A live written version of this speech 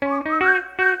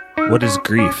What is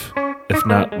grief, if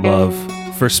not love?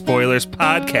 For Spoilers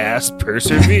Podcast,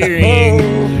 persevering.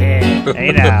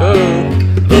 Hey now. Oh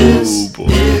boy.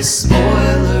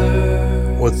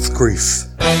 What's grief?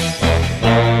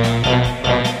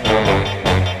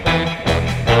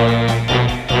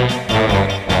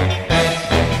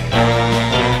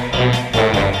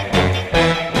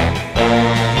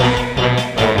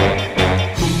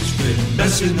 Who's been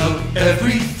messing up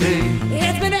everything?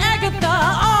 It's been Agatha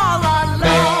all along.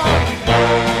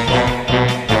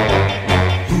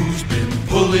 Who's been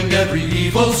pulling every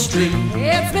evil string?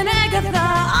 It's been Agatha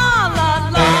all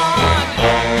along.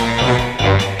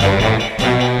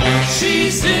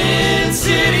 She's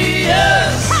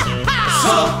insidious,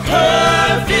 so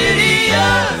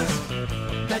perfidious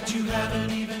that you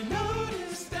haven't even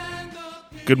noticed.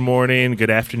 Good morning, good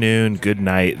afternoon, good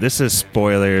night. This is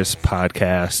Spoilers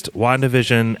Podcast,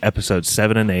 WandaVision episodes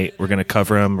 7 and 8. We're going to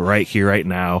cover them right here, right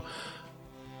now.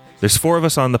 There's 4 of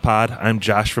us on the pod. I'm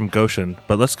Josh from Goshen,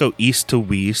 but let's go east to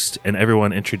west and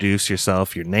everyone introduce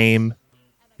yourself, your name,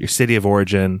 your city of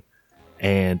origin,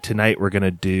 and tonight we're going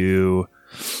to do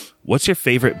what's your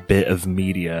favorite bit of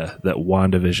media that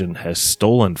WandaVision has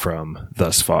stolen from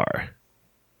thus far?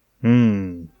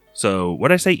 So what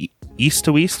did I say? East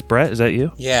to west? Brett, is that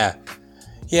you? Yeah.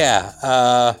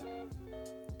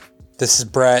 This is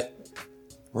Brett,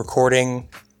 recording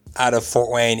out of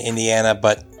Fort Wayne, Indiana,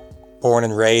 but born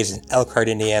and raised in Elkhart,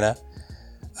 Indiana.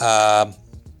 I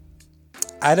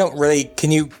don't really. Can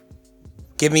you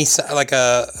give me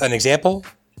an example?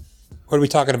 What are we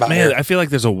talking about Man, here? I feel like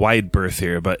there's a wide berth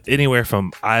here, but anywhere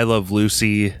from I Love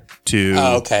Lucy to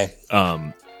Oh, okay.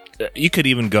 you could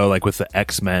even go like with the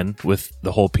X-Men with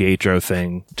the whole Pietro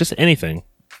thing, just anything.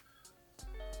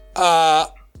 I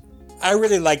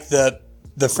really like the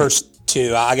first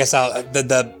two. I guess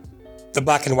the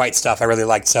black and white stuff I really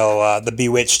liked. So the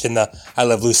Bewitched and the I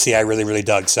Love Lucy I really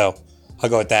dug. So I'll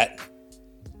go with that.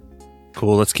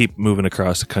 Cool. Let's keep moving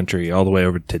across the country all the way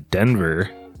over to Denver.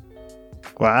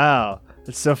 Wow.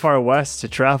 It's so far west to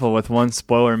travel with one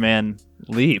spoiler man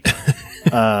leap.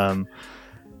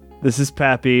 This is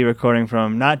Pappy recording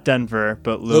from not Denver,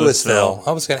 but Louisville.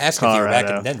 I was going to ask if you were back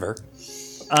in Denver.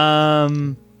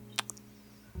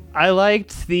 I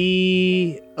liked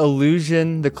the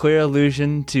clear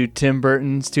allusion to Tim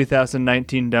Burton's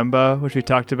 2019 Dumbo, which we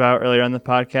talked about earlier on the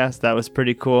podcast. That was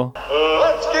pretty cool.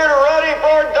 Let's get ready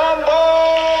for Dumbo!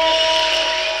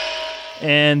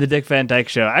 And the Dick Van Dyke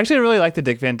Show. I actually really like the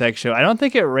Dick Van Dyke Show. I don't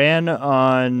think it ran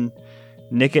on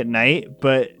Nick at Night,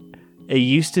 but it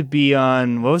used to be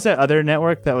on, what was that other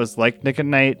network that was like Nick at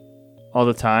Night all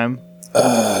the time?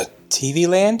 TV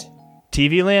Land?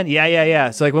 TV Land?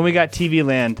 Yeah. So like when we got TV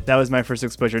Land, that was my first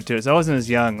exposure to it. So I wasn't as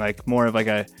young, like more of like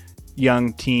a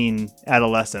young teen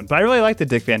adolescent. But I really like the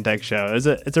Dick Van Dyke Show. It's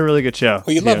a really good show.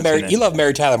 Well, you love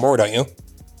Mary Tyler Moore, don't you?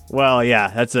 Well, yeah,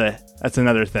 that's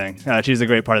another thing. She's a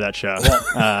great part of that show.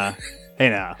 Hey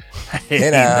now.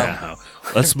 You know.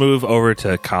 Let's move over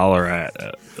to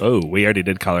Colorado. Oh, we already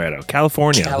did Colorado.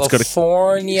 California. Let's go to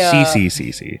California.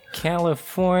 CCCC.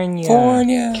 California.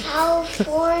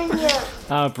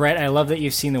 Brett, I love that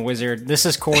you've seen The Wizard. This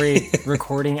is Corey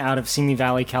recording out of Simi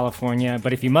Valley, California.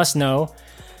 But if you must know,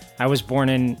 I was born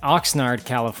in Oxnard,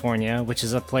 California, which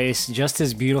is a place just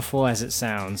as beautiful as it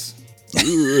sounds.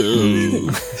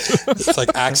 It's like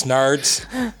Oxnards.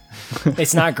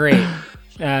 It's not great.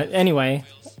 Anyway,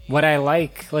 what I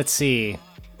like, let's see.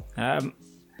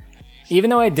 Even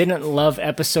though I didn't love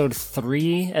episode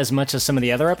 3 as much as some of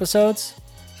the other episodes,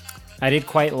 I did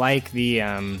quite like the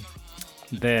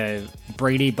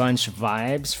Brady Bunch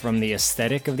vibes from the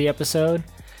aesthetic of the episode.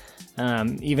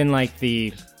 Even like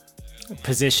the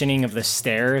positioning of the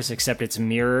stairs, except it's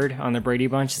mirrored on the Brady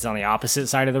Bunch. It's on the opposite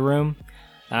side of the room.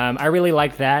 I really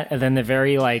liked that. And then the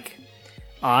very like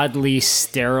oddly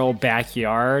sterile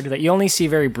backyard that you only see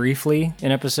very briefly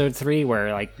in episode 3,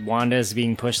 where like Wanda is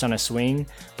being pushed on a swing,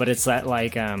 but it's that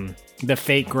like the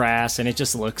fake grass, and it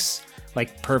just looks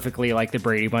like perfectly like the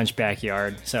Brady Bunch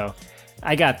backyard. So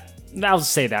I'll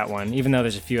say that one, even though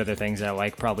there's a few other things I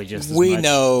like probably just as much.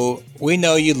 We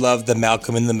know you love the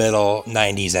Malcolm in the Middle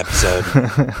 90s episode.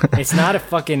 It's not a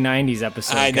fucking 90s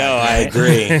episode. I know, guy, I right?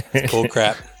 agree. Cool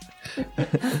crap.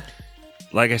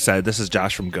 Like I said, this is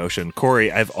Josh from Goshen.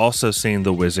 Corey, I've also seen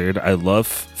The Wizard. I love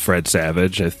Fred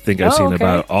Savage. I think I've seen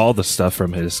about all the stuff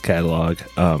from his catalog.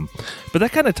 But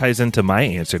that kind of ties into my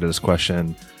answer to this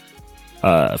question.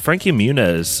 Frankie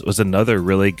Muniz was another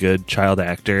really good child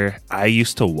actor. I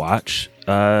used to watch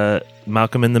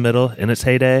Malcolm in the Middle in its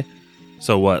heyday.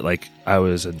 So what, like I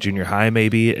was in junior high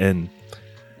maybe, and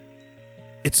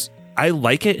I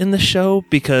like it in the show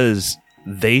because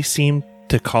they seem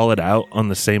to call it out on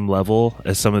the same level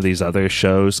as some of these other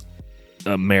shows,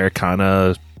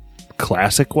 Americana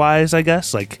classic wise, I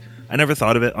guess. Like, I never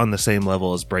thought of it on the same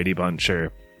level as Brady Bunch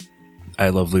or I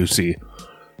Love Lucy.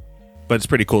 But it's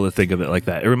pretty cool to think of it like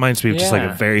that. It reminds me of just like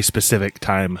a very specific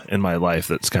time in my life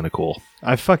that's kind of cool.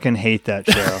 I fucking hate that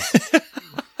show.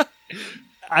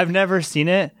 I've never seen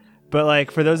it, but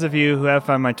like for those of you who have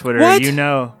found my Twitter, What? you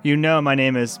know my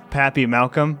name is Pappy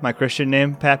Malcolm, my Christian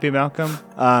name, Pappy Malcolm.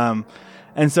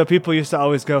 And so people used to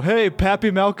always go, "Hey,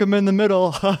 Pappy Malcolm in the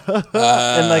middle,"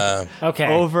 and like Okay.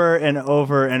 over and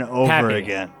over and over Pappy.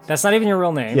 again. That's not even your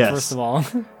real name, Yes. first of all.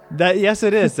 Yes,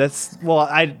 it is.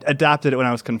 I adopted it when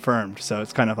I was confirmed, so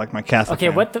it's kind of like my Catholic. Okay,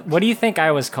 name. what do you think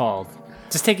I was called?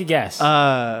 Just take a guess.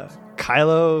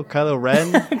 Kylo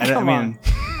Ren. Come on.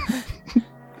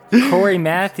 Corey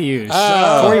Matthews.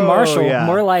 Oh. Corey Marshall. yeah.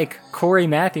 More like Corey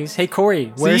Matthews. Hey,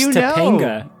 Corey, where's you know.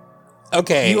 Topanga?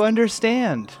 Okay. You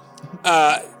understand?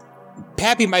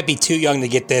 Pappy might be too young to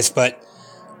get this, but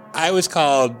I was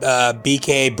called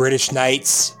BK British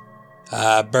Knights,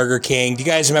 Burger King. Do you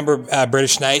guys remember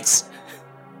British Knights?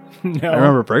 No. I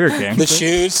remember Burger King. The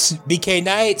shoes, BK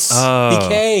Knights, Oh.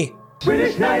 BK.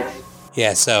 British Knights.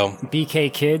 Yeah, so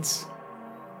BK Kids.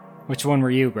 Which one were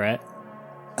you, Brett?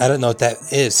 I don't know what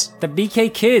that is. The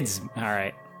BK Kids. All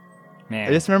right. I Man.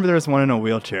 just remember there was one in a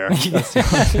wheelchair.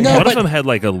 One of them had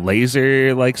like a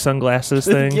laser like sunglasses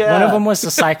thing. Yeah. One of them was the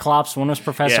Cyclops, one was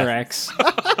Professor Yeah. X.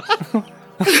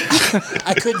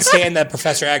 I couldn't stand that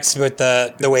Professor X with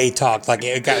the way he talked. Like,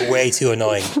 it got way too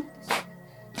annoying.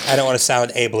 I don't want to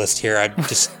sound ableist here. I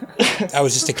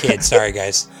was just a kid. Sorry,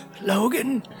 guys.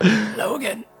 Logan.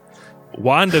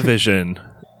 WandaVision,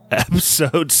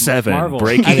 episode 7, Marvel.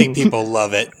 I think breaking people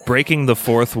love it. breaking the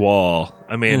fourth wall.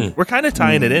 I mean, we're kind of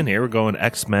tying it in here. We're going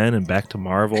X-Men and back to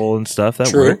Marvel and stuff. That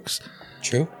True. works.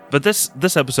 True. But this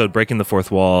episode, breaking the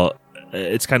fourth wall,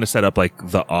 it's kind of set up like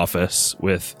The Office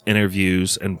with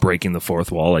interviews and breaking the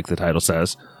fourth wall, like the title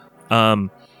says.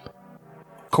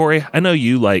 Corey, I know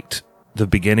you liked the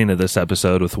beginning of this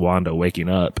episode with Wanda waking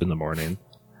up in the morning.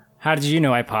 How did you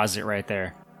know I paused it right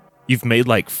there? You've made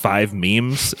like 5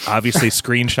 memes, obviously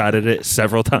screenshotted it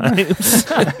several times.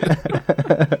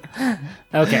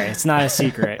 Okay, it's not a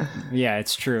secret. Yeah,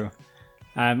 it's true.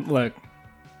 Look,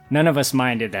 none of us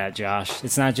minded that, Josh.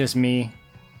 It's not just me.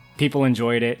 People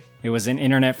enjoyed it. It was an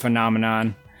internet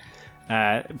phenomenon.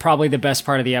 Probably the best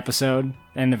part of the episode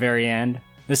and the very end.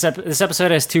 This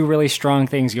episode has 2 really strong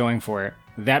things going for it.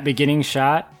 That beginning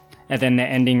shot and then the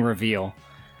ending reveal.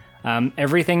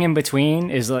 Everything in between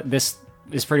is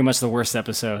pretty much the worst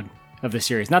episode of the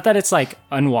series. Not that it's like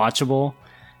unwatchable.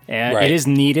 Right. It is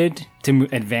needed to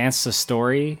advance the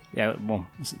story, well,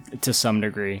 to some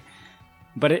degree.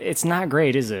 But it's not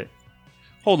great, is it?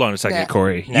 Hold on a second, Yeah.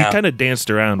 Corey. No. You kind of danced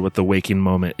around what the waking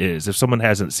moment is. If someone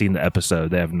hasn't seen the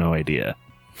episode, they have no idea.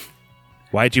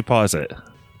 Why'd you pause it?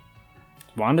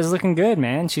 Wanda's looking good,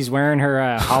 man. She's wearing her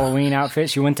Halloween outfit.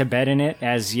 She went to bed in it,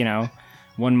 as,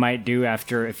 one might do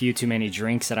after a few too many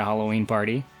drinks at a Halloween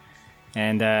party.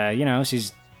 And,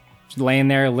 she's laying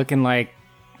there looking like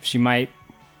she might...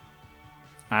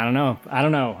 I don't know. I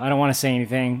don't want to say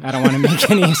anything. I don't want to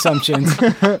make any assumptions.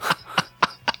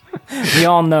 We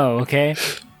all know, okay?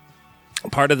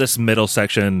 Part of this middle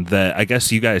section that I guess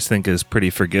you guys think is pretty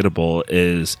forgettable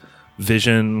is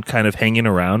Vision kind of hanging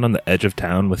around on the edge of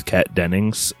town with Kat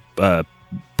Dennings. Brett,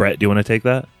 do you want to take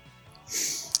that?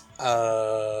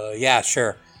 Yeah,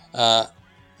 sure.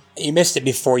 You missed it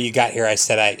before you got here. I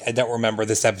said I don't remember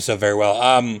this episode very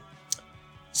well.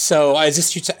 So I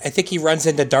think he runs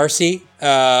into Darcy.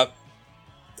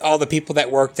 All the people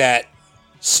that worked at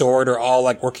Sword are all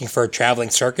like working for a traveling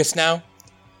circus now,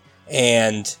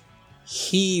 and does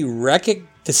he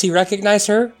recognize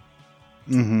her?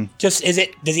 Mm-hmm. Does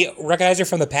he recognize her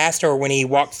from the past, or when he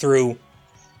walked through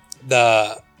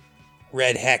the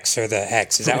red hex or the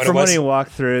hex? Is that what it From was? when he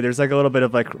walked through, there's like a little bit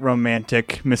of like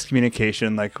romantic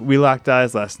miscommunication. Like, we locked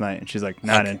eyes last night, and she's like,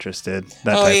 not interested.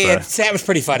 That Oh type yeah, of. that was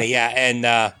pretty funny. Yeah,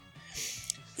 and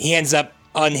he ends up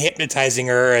unhypnotizing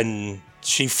her, and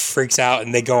she freaks out,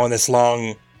 and they go on this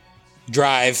long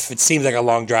drive. It seems like a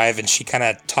long drive, and she kind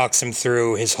of talks him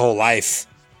through his whole life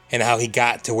and how he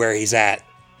got to where he's at.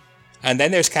 And then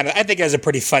there's I think there's a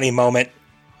pretty funny moment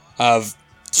of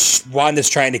Wanda's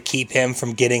trying to keep him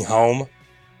from getting home.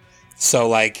 So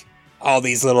like all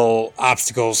these little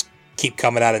obstacles keep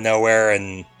coming out of nowhere,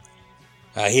 and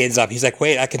he's like,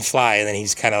 wait, I can fly. And then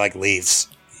he's kind of like leaves.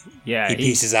 Yeah, He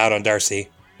pieces out on Darcy.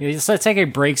 It's like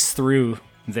it breaks through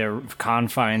the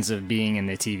confines of being in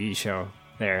the TV show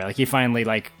there. Like, he finally,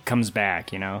 like, comes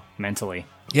back, mentally.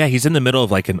 Yeah, he's in the middle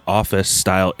of like an office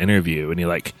style interview and he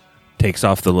like takes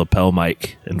off the lapel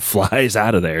mic and flies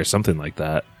out of there, something like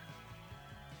that.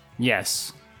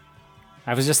 Yes.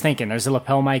 I was just thinking, there's a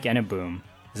lapel mic and a boom.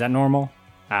 Is that normal?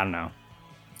 I don't know.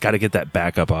 Got to get that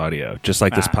backup audio, just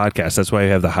like this podcast. That's why we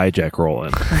have the hijack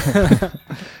rolling.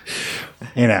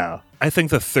 You know. I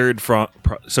think the third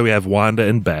so we have Wanda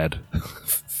in bed,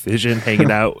 Vision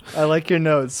hanging out, I like your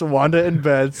notes. Wanda in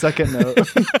bed, second note.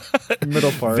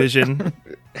 Middle part. Vision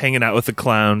hanging out with the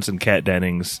clowns and Kat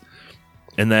Dennings.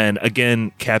 And then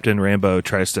again, Captain Rambo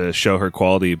tries to show her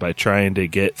quality by trying to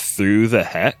get through the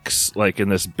hex, like in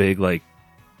this big, like,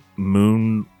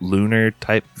 moon lunar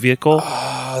type vehicle.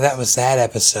 Oh, that was that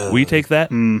episode. We take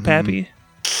that, Pappy?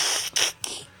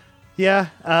 Yeah,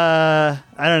 I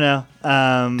don't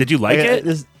know. Did you like it?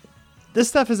 This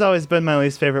stuff has always been my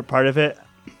least favorite part of it.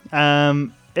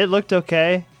 It looked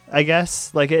okay, I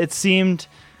guess. Like, it seemed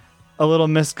a little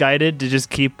misguided to just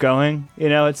keep going,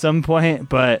 at some point,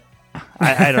 but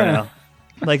I don't know.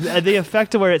 Like, the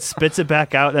effect of where it spits it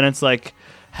back out, then it's like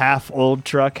half old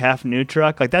truck, half new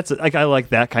truck. Like, that's like, I like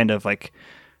that kind of like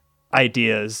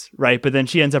ideas, right? But then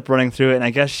she ends up running through it, and I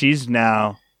guess she's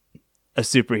now a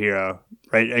superhero,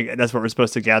 right? That's what we're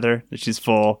supposed to gather, that she's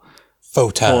full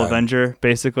Photon. Avenger,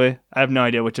 basically. I have no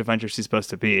idea which Avenger she's supposed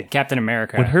to be. Captain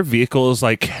America. When her vehicle is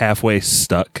like halfway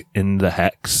stuck in the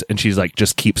hex and she's like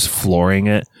just keeps flooring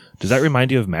it, does that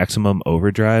remind you of Maximum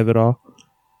Overdrive at all?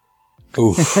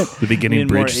 Oof. The beginning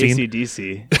more bridge scene?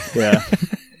 AC/DC. Yeah.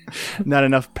 Not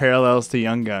enough parallels to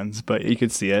Young Guns, but you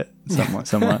could see it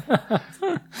somewhat.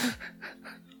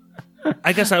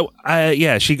 I guess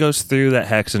yeah, she goes through that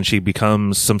hex and she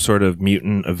becomes some sort of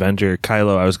mutant Avenger.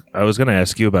 Kylo, I was going to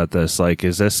ask you about this. Like,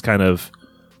 is this kind of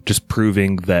just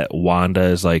proving that Wanda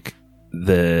is like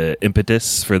the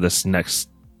impetus for this next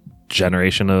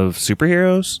generation of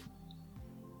superheroes?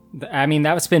 I mean,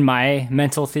 that's been my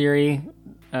mental theory,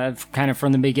 kind of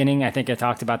from the beginning. I think I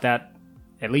talked about that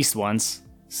at least once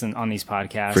on these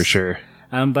podcasts. For sure.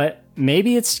 But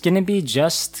maybe it's going to be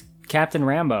just Captain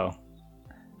Rambo.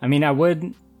 I mean, I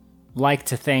would like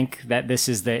to think that this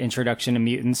is the introduction of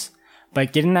mutants,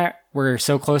 but given that we're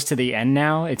so close to the end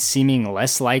now, it's seeming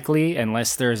less likely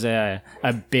unless there's a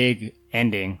big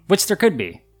ending, which there could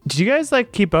be. Did you guys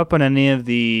like keep up on any of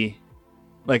the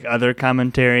like other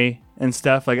commentary and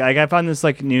stuff? Like I found this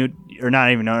like new, or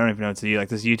not even, I don't even know it's like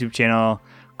this YouTube channel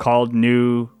called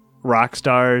New Rock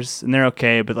Stars, and they're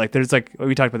okay, but like there's like,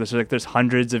 we talked about this, there's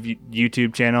hundreds of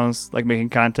YouTube channels like making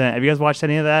content. Have you guys watched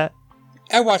any of that?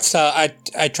 I watched. I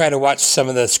try to watch some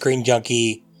of the Screen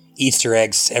Junkie Easter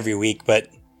eggs every week, but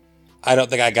I don't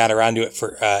think I got around to it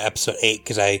for episode 8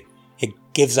 because it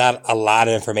gives out a lot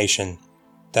of information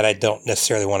that I don't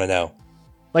necessarily want to know.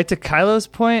 Like to Kylo's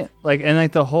point, like, and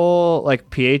like the whole like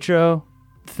Pietro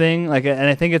thing, like, and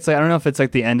I think it's like, I don't know if it's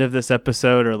like the end of this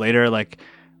episode or later, like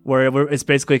where it's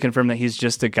basically confirmed that he's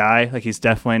just a guy, like he's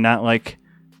definitely not like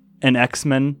an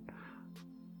X-Men.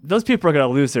 Those people are going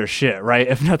to lose their shit, right?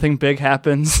 If nothing big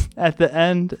happens at the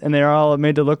end and they're all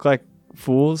made to look like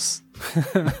fools.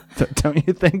 Don't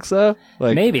you think so?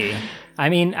 Like, maybe. I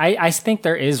mean, I think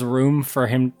there is room for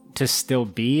him to still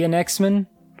be an X-Men.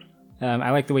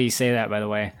 I like the way you say that, by the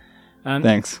way.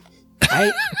 Thanks.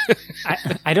 I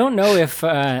don't know if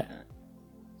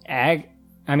we're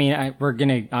going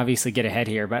to obviously get ahead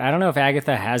here, but I don't know if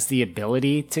Agatha has the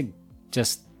ability to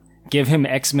just give him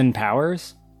X-Men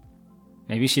powers.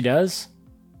 Maybe she does.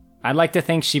 I'd like to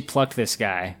think she plucked this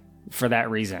guy for that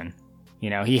reason.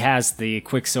 He has the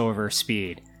Quicksilver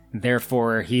speed.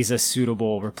 Therefore, he's a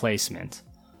suitable replacement.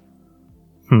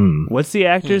 What's the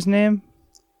actor's name?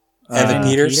 Evan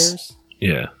Peters?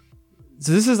 Yeah.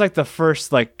 So this is like the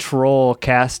first like troll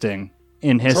casting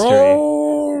in history.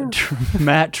 Troll!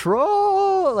 Matt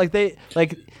Troll. Like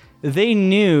they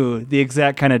knew the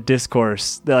exact kind of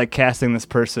discourse that like casting this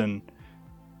person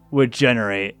would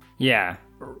generate. Yeah.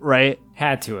 Right?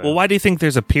 Had to have. Well, why do you think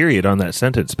there's a period on that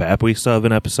sentence, Pap? We still have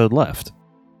an episode left.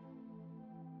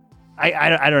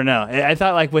 I don't know. I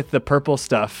thought like with the purple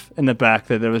stuff in the back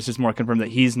that there was just more confirmed that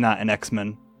he's not an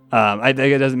X-Men. I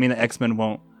think it doesn't mean that X-Men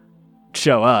won't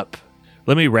show up.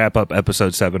 Let me wrap up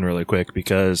episode 7 really quick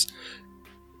because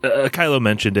Kylo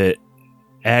mentioned it.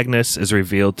 Agnes is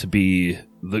revealed to be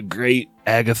the great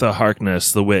Agatha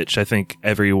Harkness, the witch. I think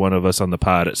every one of us on the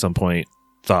pod at some point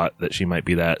thought that she might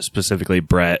be that, specifically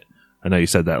Brett. I know you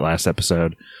said that last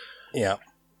episode. Yeah.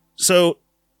 So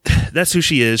that's who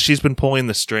she is. She's been pulling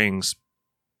the strings.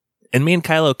 And me and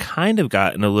Kylo kind of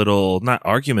got in a little, not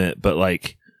argument, but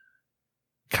like,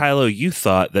 Kylo, you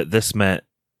thought that this meant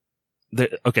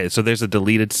okay, so there's a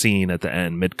deleted scene at the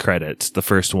end, mid-credits, the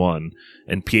first one,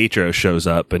 and Pietro shows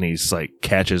up and he's like,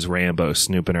 catches Rambo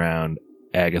snooping around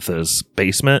Agatha's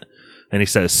basement. and he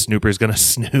says Snooper's gonna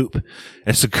snoop.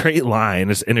 It's a great line.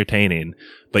 It's entertaining.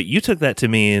 But you took that to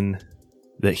mean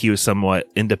that he was somewhat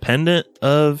independent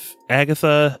of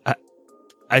Agatha.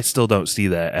 I still don't see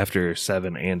that after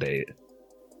 7 and 8.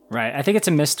 Right. I think it's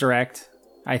a misdirect.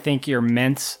 I think you're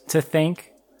meant to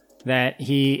think that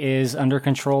he is under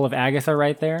control of Agatha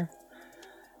right there.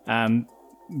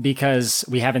 Because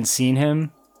we haven't seen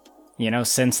him,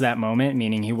 since that moment,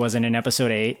 meaning he wasn't in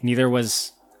episode 8. Neither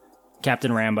was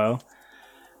Captain Rambo.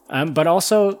 But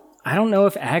also, I don't know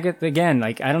if Agatha, again,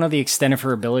 I don't know the extent of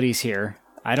her abilities here.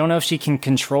 I don't know if she can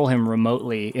control him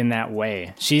remotely in that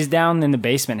way. She's down in the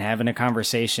basement having a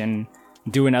conversation,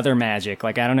 doing other magic.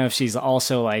 I don't know if she's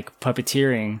also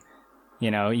puppeteering,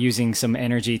 using some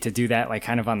energy to do that,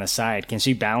 kind of on the side. Can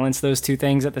she balance those two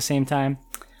things at the same time?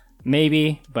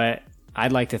 Maybe, but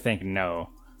I'd like to think no.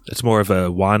 It's more of a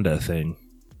Wanda thing.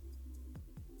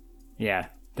 Yeah,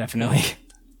 definitely.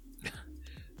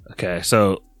 Okay,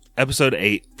 so episode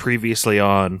 8, previously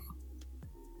on,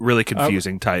 really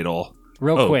confusing title.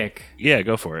 Real quick. Yeah,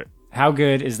 go for it. How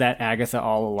good is that Agatha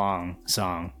All Along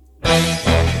song? It's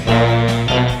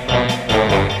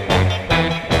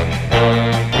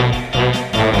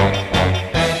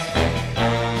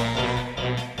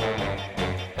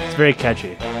very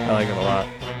catchy. I like it a lot.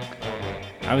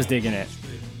 I was digging it.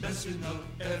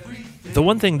 The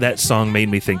one thing that song made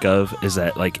me think of is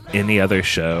that, any other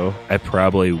show, I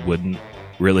probably wouldn't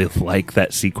really like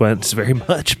that sequence very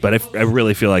much, but I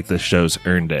really feel like this show's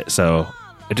earned it. So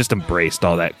I just embraced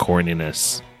all that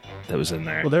corniness that was in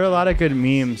there. Well, there are a lot of good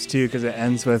memes too, because it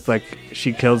ends with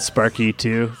she killed Sparky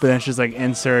too, but then it's just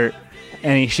insert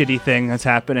any shitty thing that's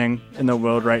happening in the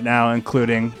world right now,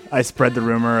 including I spread the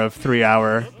rumor of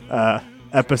 3-hour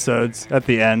episodes at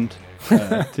the end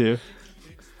too.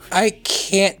 I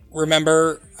can't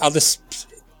remember. I'll just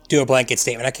do a blanket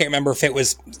statement. I can't remember if it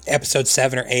was episode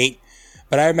 7 or 8,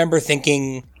 but I remember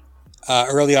thinking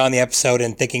early on in the episode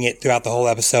and thinking it throughout the whole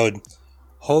episode,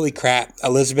 holy crap,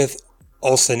 Elizabeth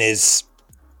Olsen is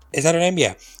that her name?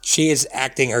 Yeah. She is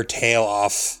acting her tail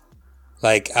off.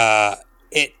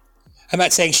 I'm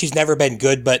not saying she's never been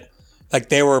good, but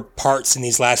there were parts in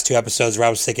these last 2 episodes where I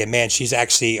was thinking, man, she's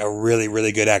actually a really,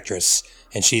 really good actress,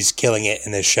 and she's killing it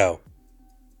in this show.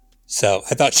 So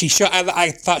I thought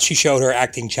she showed her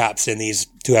acting chops in these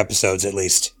 2 episodes at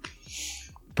least.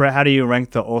 Brett, how do you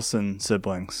rank the Olsen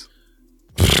siblings?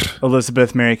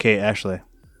 Elizabeth, Mary Kate, Ashley.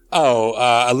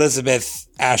 Oh, Elizabeth,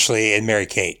 Ashley, and Mary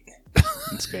Kate.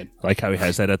 That's good. Like how he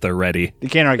has that at the ready. You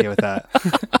can't argue with that.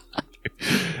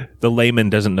 The layman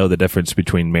doesn't know the difference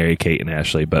between Mary Kate and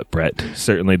Ashley, but Brett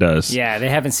certainly does. Yeah, they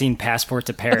haven't seen Passport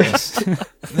to Paris.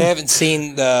 They haven't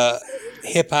seen the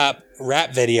hip-hop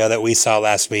rap video that we saw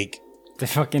last week. The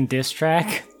fucking diss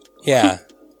track? Yeah.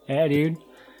 Yeah, dude.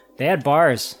 They had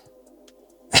bars.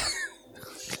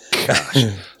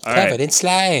 Covered in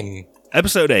slime.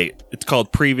 Episode 8. It's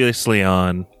called Previously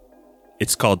On.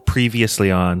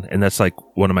 And that's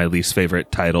one of my least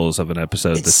favorite titles of an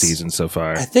episode this season so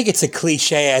far. I think it's a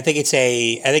cliche. I think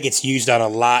it's used on a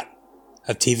lot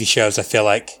of TV shows, I feel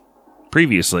like.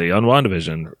 Previously on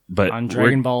WandaVision, but on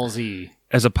Dragon Ball Z.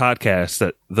 As a podcast,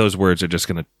 those words are just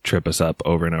going to trip us up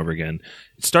over and over again.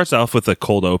 It starts off with a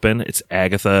cold open. It's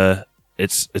Agatha.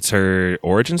 It's her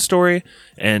origin story,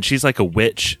 and she's like a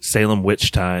witch, Salem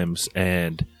witch times,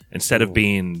 and instead of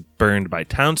being burned by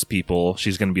townspeople,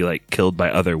 she's going to be killed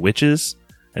by other witches,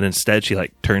 and instead she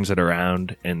turns it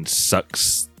around and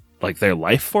sucks their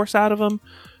life force out of them.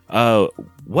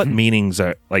 What meanings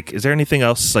are is there anything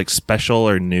else special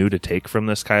or new to take from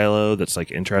this, Kylo, that's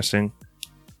interesting?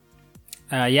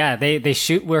 Yeah, they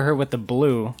shoot her with the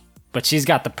blue, but she's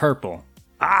got the purple.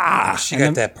 She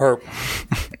got that purple.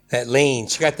 That lean.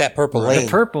 She got that purple lean.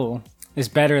 The purple is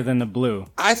better than the blue.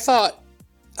 I thought,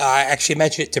 I actually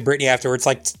mentioned it to Brittany afterwards,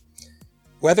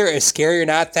 whether it was scary or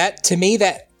not, that, to me,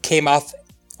 that came off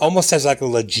almost as a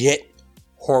legit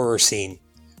horror scene.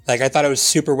 I thought it was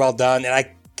super well done, and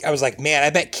I was like, man,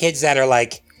 I bet kids that are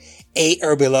 8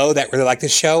 or below that really like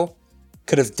this show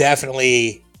could have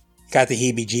definitely got the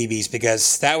heebie-jeebies,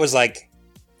 because that was I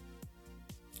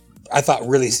thought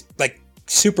really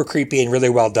super creepy and really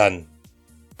well done.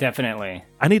 Definitely.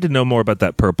 I need to know more about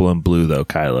that purple and blue though,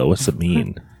 Kylo. What's it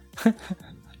mean?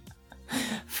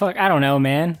 Fuck, I don't know,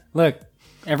 man. Look,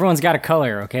 everyone's got a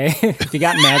color, okay? If you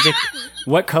got magic,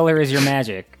 what color is your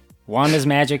magic? Wanda's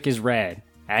magic is red.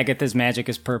 Agatha's magic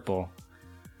is purple.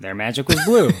 Their magic was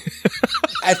blue.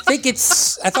 I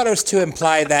thought it was to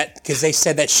imply that, because they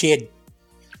said that she had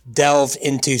delved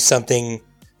into something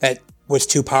that was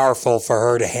too powerful for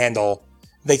her to handle.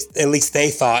 At least they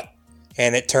thought,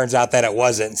 and it turns out that it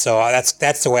wasn't. So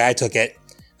that's the way I took it.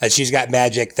 That she's got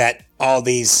magic that all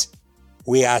these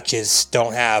Weeaches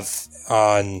don't have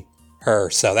on her.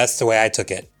 So that's the way I took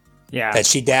it. Yeah. That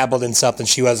she dabbled in something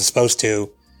she wasn't supposed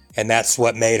to, and that's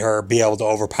what made her be able to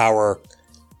overpower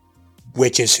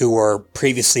witches who were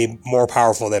previously more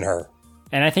powerful than her.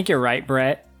 And I think you're right,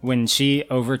 Brett. When she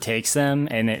overtakes them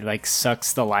and it like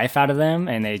sucks the life out of them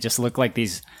and they just look like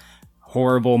these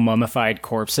horrible mummified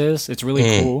corpses, it's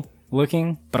really cool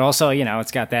looking. But also,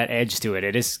 it's got that edge to it.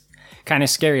 It is kind of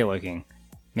scary looking.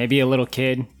 Maybe a little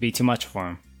kid be too much for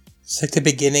him. It's like the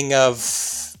beginning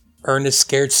of Ernest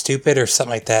Scared Stupid or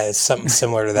something like that. It's something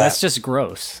similar to that. That's just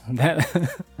gross.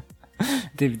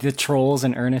 The trolls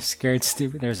and Ernest Scared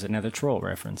Stupid. There's another troll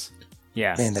reference.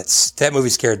 Yeah. Man, that movie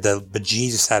scared the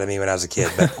bejesus out of me when I was a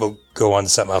kid, but we'll go on to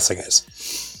something else, I guess.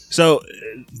 So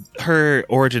her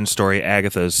origin story,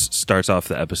 Agatha's, starts off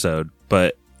the episode,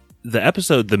 but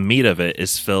the meat of it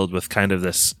is filled with kind of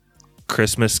this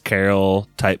Christmas Carol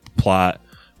type plot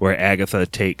where Agatha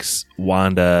takes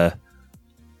Wanda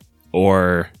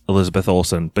or Elizabeth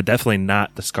Olsen, but definitely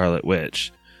not the Scarlet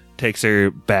Witch, takes her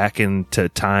back into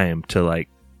time to like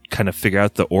kind of figure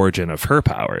out the origin of her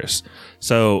powers.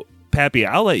 So Pappy,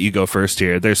 I'll let you go first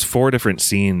here. There's 4 different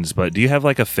scenes, but do you have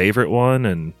like a favorite one,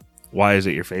 and why is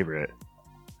it your favorite?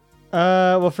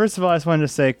 Well, first of all, I just wanted to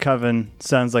say Coven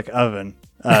sounds like oven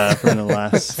from the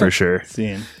last For sure.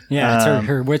 scene. Yeah, it's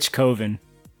her witch coven.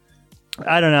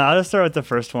 I don't know. I'll just start with the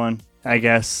first one, I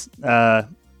guess.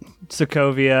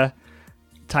 Sokovia,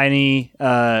 tiny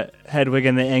Hedwig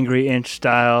and the Angry Inch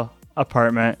style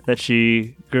apartment that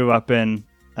she grew up in.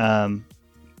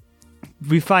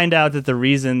 We find out that the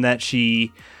reason that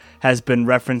she has been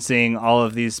referencing all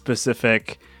these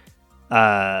specific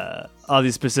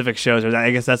shows, or I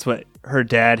guess that's what her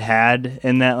dad had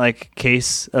in that like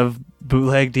case of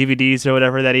bootleg DVDs or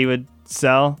whatever that he would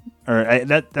sell, or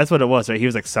that's what it was, right? He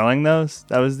was like selling those.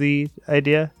 That was the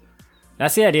idea.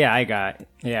 That's the idea I got.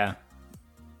 Yeah.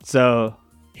 So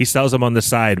He sells them on the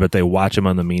side, but they watch him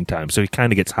on the meantime, so he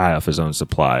kind of gets high off his own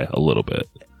supply a little bit.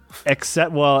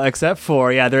 Except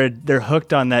for they're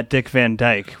hooked on that Dick Van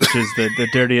Dyke, which is the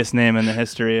dirtiest name in the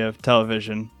history of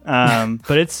television.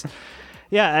 But it's,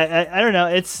 I don't know.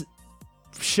 It's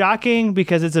shocking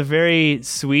because it's a very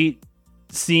sweet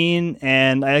scene,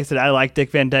 and like I said, I like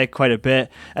Dick Van Dyke quite a bit.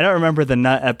 I don't remember the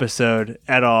Nut episode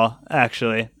at all,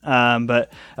 actually.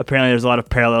 But apparently there's a lot of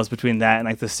parallels between that and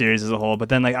like the series as a whole. But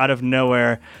then like out of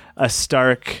nowhere, a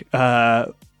Stark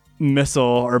missile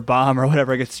or bomb or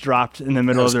whatever gets dropped in the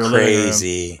middle of their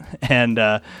crazy. living room,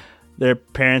 and their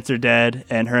parents are dead,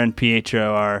 and her and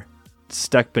Pietro are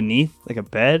stuck beneath like a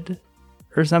bed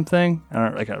or something. I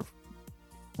don't know, like a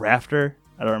rafter.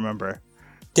 I don't remember.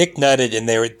 Dick nutted, and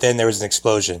then there was an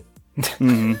explosion.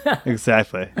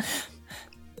 Exactly.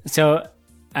 So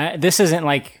this isn't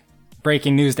like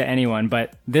breaking news to anyone,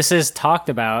 but this is talked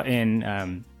about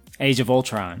in Age of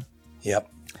Ultron. Yep.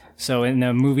 So in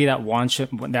the movie that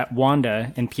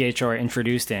Wanda and Pietro are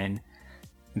introduced in,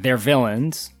 they're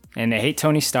villains, and they hate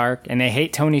Tony Stark, and they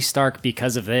hate Tony Stark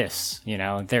because of this.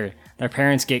 Their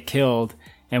parents get killed,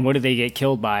 and what do they get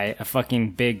killed by? A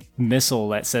fucking big missile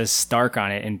that says Stark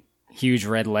on it in huge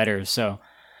red letters. So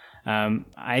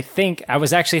I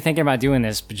was actually thinking about doing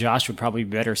this, but Josh would probably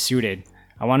be better suited.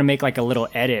 I want to make like a little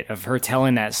edit of her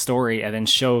telling that story and then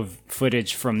show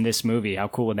footage from this movie. How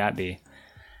cool would that be?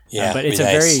 Yeah, but it's a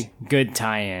very good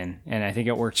tie-in, and I think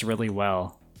it works really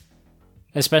well.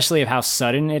 Especially of how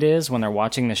sudden it is when they're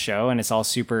watching the show, and it's all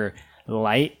super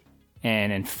light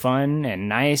and fun and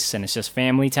nice, and it's just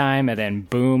family time, and then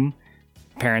boom,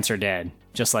 parents are dead.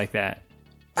 Just like that.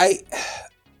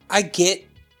 I get...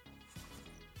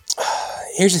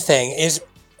 Here's the thing,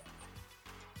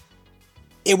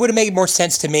 it would have made more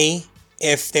sense to me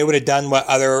if they would have done what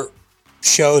other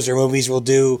shows or movies will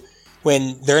do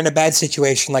when they're in a bad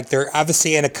situation. Like, they're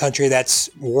obviously in a country that's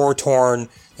war-torn,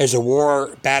 there's a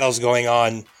war, battles going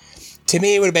on. To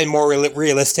me, it would have been more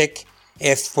realistic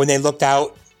if when they looked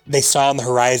out, they saw on the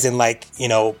horizon, like,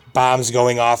 bombs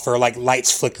going off or like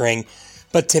lights flickering.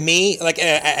 But to me, like,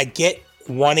 I get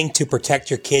wanting to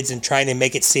protect your kids and trying to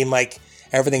make it seem like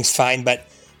everything's fine, but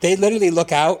they literally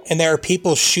look out and there are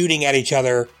people shooting at each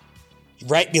other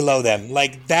right below them.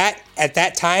 Like that, at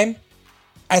that time,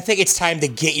 I think it's time to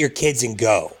get your kids and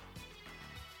go.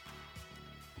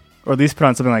 Or at least put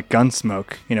on something like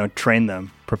Gunsmoke, train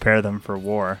them, prepare them for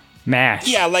war. MASH.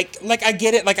 Yeah, like I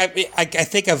get it. Like I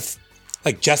think of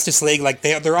like Justice League, like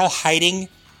they're all hiding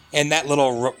in that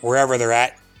little wherever they're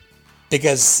at,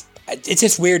 because it's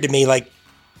just weird to me. Like,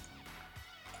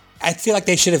 I feel like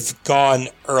they should have gone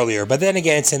earlier, but then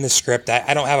again, it's in the script.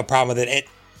 I don't have a problem with it.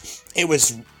 It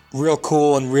was real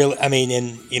cool and real. I mean,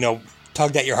 and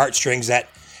tugged at your heartstrings that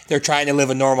they're trying to live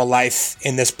a normal life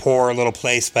in this poor little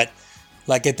place. But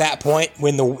like at that point,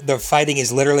 when the fighting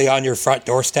is literally on your front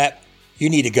doorstep, you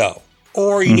need to go.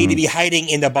 Or you need to be hiding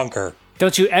in the bunker.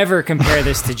 Don't you ever compare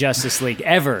this to Justice League,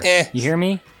 ever. You hear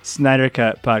me? Snyder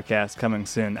Cut podcast coming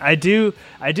soon. I do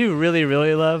really,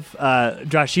 really love,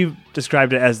 Josh, you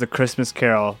described it as the Christmas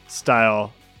Carol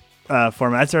style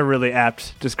format. That's a really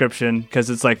apt description because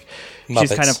it's like Muppets.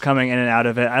 she's kind of coming in and out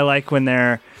of it. I like when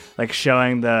they're like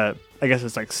showing I guess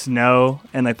it's like snow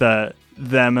and like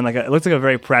them and like it looks like a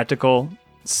very practical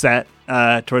set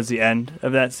towards the end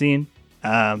of that scene.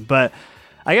 But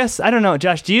I guess, I don't know,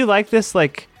 Josh, do you like this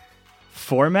like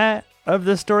format of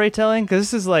the storytelling? Because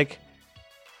this is like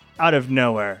out of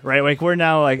nowhere, right? Like we're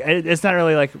now like, it's not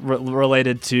really like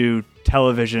related to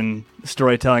television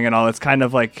storytelling at all. It's kind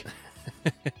of like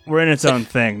we're in its own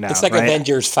thing now. It's like right?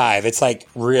 Avengers 5. It's like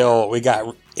real, we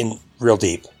got in real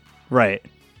deep. Right.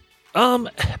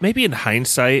 Maybe in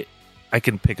hindsight, I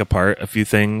can pick apart a few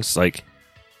things. Like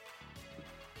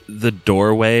the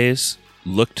doorways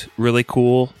looked really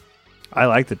cool. I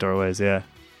like the doorways, yeah.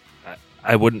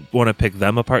 I wouldn't want to pick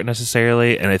them apart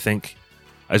necessarily, and I think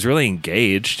I was really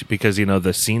engaged because, you know,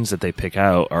 the scenes that they pick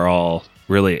out are all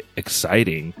really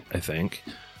exciting, I think.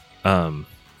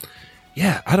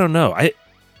 Yeah, I don't know.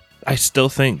 I still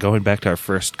think, going back to our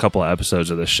first couple of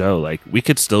episodes of the show, like, we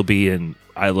could still be in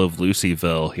I Love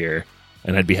Lucyville here,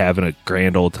 and I'd be having a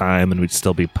grand old time, and we'd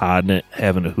still be podding it,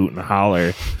 having a hoot and a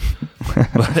holler.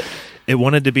 But it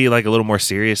wanted to be, like, a little more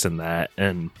serious than that,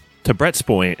 and to Brett's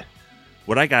point,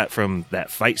 what I got from that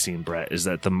fight scene, Brett, is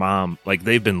that the mom, like,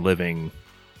 they've been living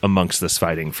amongst this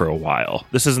fighting for a while.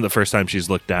 This isn't the first time she's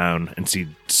looked down and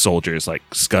seen soldiers, like,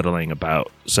 scuttling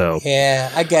about. So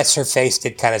Yeah, I guess her face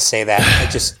did kind of say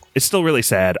that. it's still really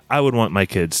sad. I would want my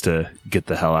kids to get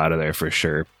the hell out of there for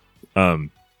sure.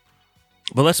 But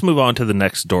let's move on to the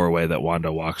next doorway that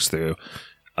Wanda walks through.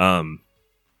 Well,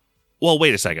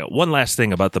 wait a second. One last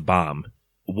thing about the bomb.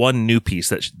 One new piece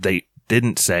that they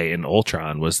didn't say in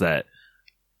Ultron was that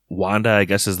Wanda, I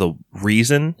guess, is the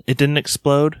reason it didn't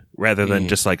explode rather than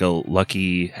just like a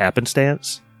lucky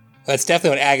happenstance. That's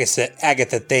definitely what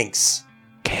Agatha thinks.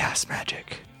 Chaos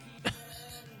magic.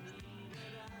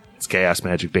 It's chaos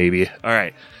magic, baby. All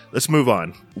right, let's move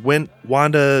on. When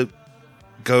Wanda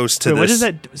goes to Wait, this... what does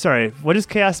that... Sorry, what does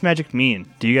chaos magic mean?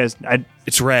 Do you guys...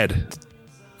 It's red.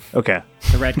 Okay.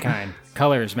 The red kind.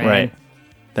 Colors, man. Right.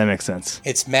 That makes sense.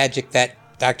 It's magic that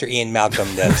Dr. Ian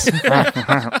Malcolm does.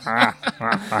 The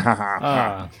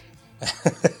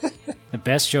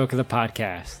best joke of the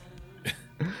podcast.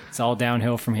 It's all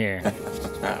downhill from here.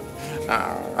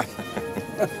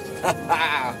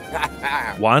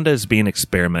 Wanda is being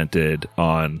experimented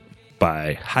on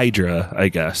by Hydra, I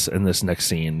guess, in this next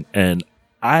scene. And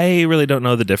I really don't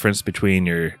know the difference between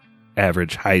your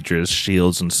average Hydra's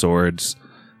shields and swords.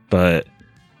 But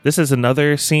this is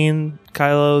another scene,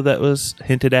 Kylo, that was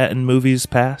hinted at in movies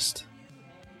past.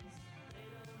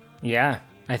 Yeah.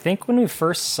 I think when we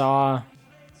first saw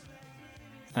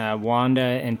Wanda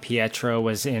and Pietro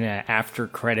was in an after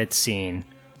credit scene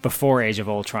before Age of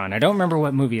Ultron. I don't remember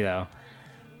what movie though.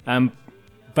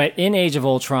 But in Age of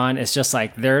Ultron, it's just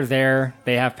like they're there,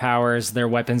 they have powers, they're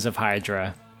weapons of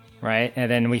Hydra, right? And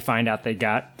then we find out they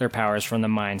got their powers from the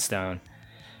Mind Stone.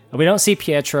 We don't see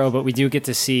Pietro, but we do get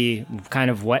to see kind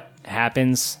of what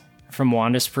happens from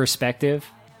Wanda's perspective.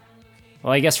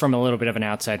 Well, I guess from a little bit of an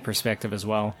outside perspective as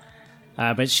well.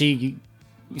 But she's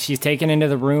taken into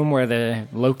the room where the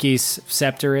Loki's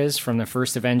scepter is from the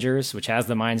first Avengers, which has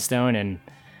the Mind Stone, and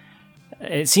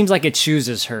it seems like it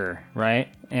chooses her, right?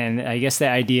 And I guess the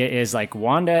idea is like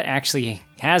Wanda actually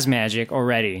has magic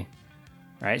already,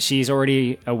 right? She's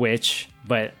already a witch,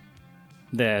 but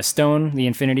the stone, the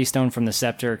Infinity Stone from the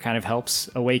scepter, kind of helps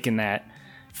awaken that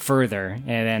further.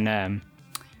 And then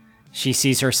she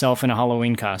sees herself in a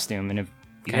Halloween costume and a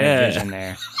kind of vision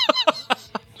there.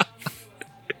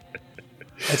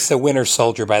 It's the Winter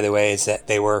Soldier, by the way, is that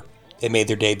they made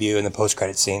their debut in the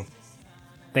post-credit scene.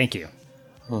 Thank you.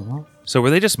 So were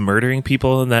they just murdering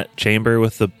people in that chamber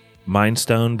with the Mind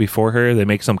Stone before her? They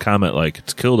make some comment like,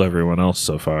 it's killed everyone else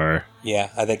so far. Yeah,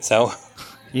 I think so.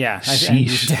 Yeah,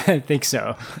 I think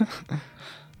so.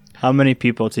 How many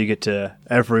people do you get to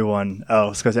everyone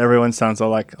else? Because everyone sounds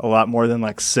like a lot more than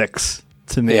like 6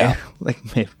 to me. Yeah.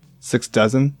 Like maybe 6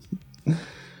 dozen.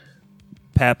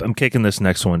 Pap, I'm kicking this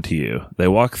next one to you. They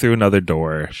walk through another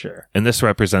door. Sure. And this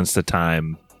represents the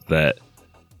time that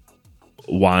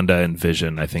Wanda and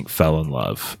Vision, I think, fell in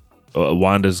love.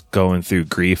 Wanda's going through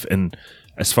grief. And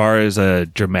as far as a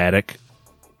dramatic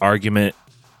argument,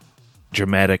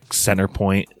 dramatic center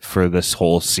point for this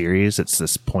whole series, it's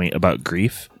this point about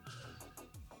grief.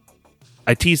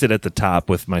 I teased it at the top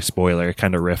with my spoiler,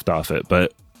 kind of riffed off it,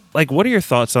 but like, what are your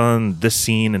thoughts on this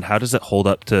scene and how does it hold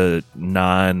up to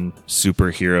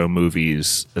non-superhero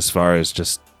movies as far as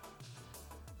just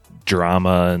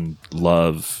drama and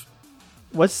love?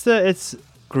 It's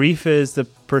grief is the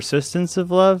persistence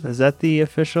of love? Is that the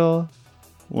official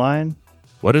line?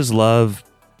 What is love?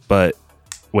 But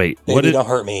wait, Baby, don't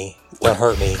hurt me. Don't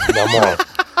hurt me no more.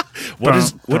 what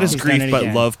is He's grief done it but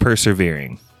again. love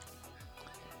persevering?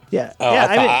 Yeah. Oh,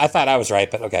 yeah, I thought I was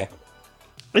right, but okay.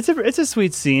 it's a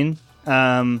sweet scene.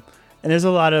 And there's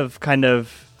a lot of kind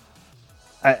of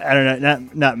I don't know,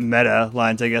 not meta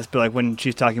lines, I guess, but like when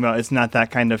she's talking about it's not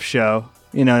that kind of show,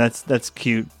 that's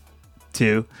cute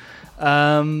too.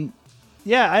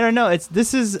 Yeah, I don't know.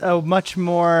 This is a much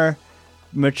more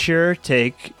mature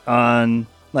take on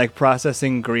like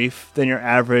processing grief than your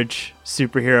average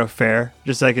superhero fare,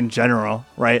 just like in general,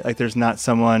 right? Like there's not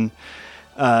someone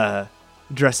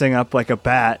dressing up like a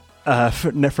bat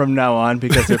from now on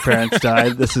because their parents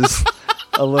died. This is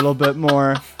a little bit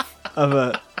more of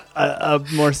a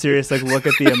more serious like look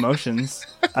at the emotions,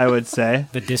 I would say.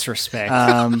 The disrespect.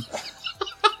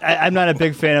 I'm not a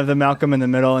big fan of the Malcolm in the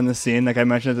Middle in the scene, like I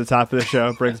mentioned at the top of the show.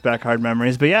 It brings back hard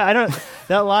memories. But yeah,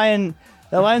 that line's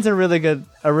a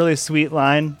really sweet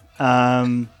line.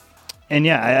 And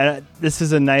yeah, this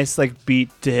is a nice like beat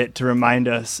to hit to remind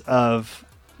us of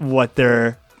what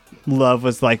their love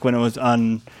was like when it was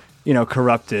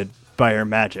corrupted by her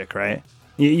magic, right?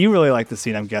 You really like the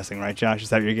scene, I'm guessing, right, Josh? Is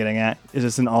that what you're getting at? Is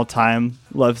this an all-time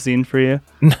love scene for you?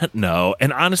 No.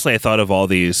 And honestly, I thought of all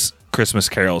these Christmas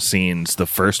Carol scenes, the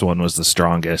first one was the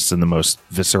strongest and the most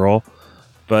visceral.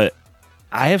 But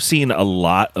I have seen a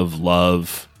lot of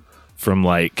love from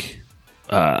like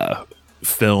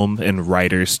film and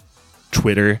writers'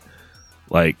 Twitter.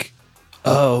 Like,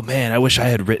 oh man, I wish I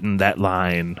had written that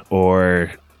line,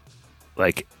 or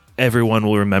like everyone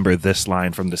will remember this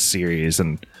line from the series.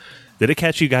 And did it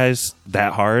catch you guys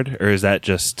that hard, or is that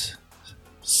just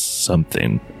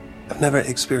something? I've never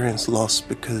experienced loss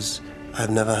because I've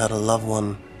never had a loved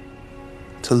one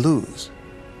to lose.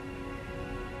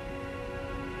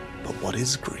 But what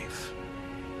is grief,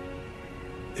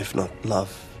 if not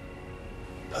love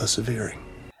persevering?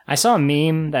 I saw a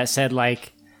meme that said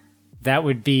like that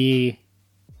would be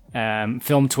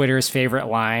film Twitter's favorite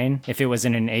line if it was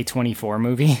in an A24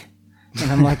 movie.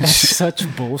 And I'm like, that's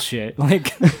such bullshit.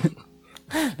 Like,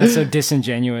 that's so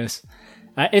disingenuous.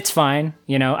 It's fine.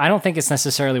 I don't think it's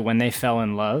necessarily when they fell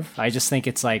in love. I just think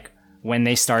it's like when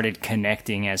they started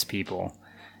connecting as people.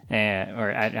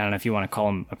 Or I don't know if you want to call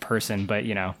them a person, but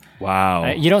Wow.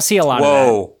 you don't see a lot of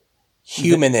Whoa.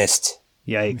 Humanist.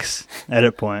 Yikes.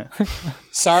 Edit point.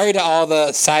 Sorry to all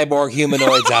the cyborg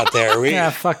humanoids out there. that. Yeah,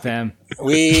 fuck them.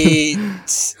 We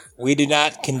do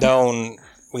not condone.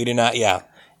 We do not. Yeah.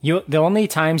 The only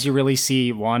times you really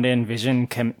see Wanda and Vision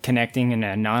connecting in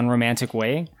a non-romantic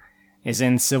way is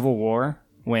in Civil War,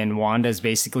 when Wanda is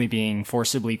basically being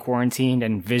forcibly quarantined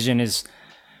and Vision has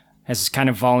kind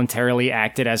of voluntarily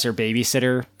acted as her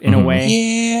babysitter in a way.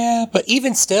 Yeah, but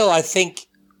even still, I think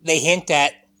they hint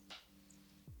at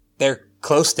their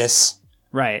closeness.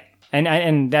 Right.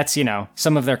 And that's,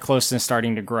 some of their closeness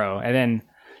starting to grow. And then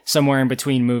somewhere in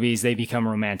between movies, they become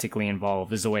romantically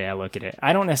involved is the way I look at it.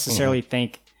 I don't necessarily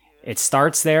think it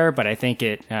starts there, but I think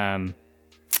it,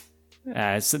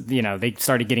 they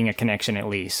started getting a connection at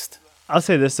least. I'll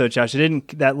say this though, Josh.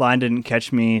 That line didn't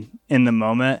catch me in the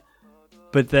moment,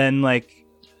 but then like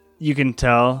you can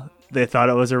tell they thought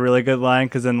it was a really good line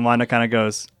because then Wanda kind of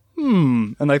goes,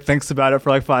 and like thinks about it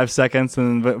for like 5 seconds,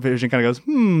 and then Vision kind of goes,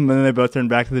 and then they both turn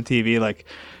back to the TV. Like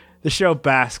the show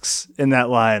basks in that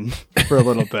line for a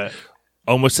little bit.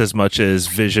 Almost as much as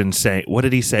Vision saying, what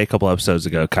did he say a couple episodes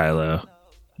ago, Kylo?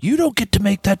 You don't get to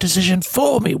make that decision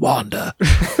for me, Wanda.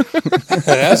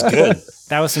 That's good.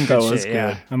 That was some good That was shit.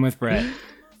 Yeah, good. I'm with Brett.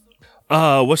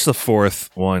 What's the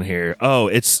fourth one here? Oh,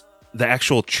 it's the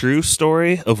actual true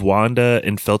story of Wanda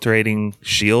infiltrating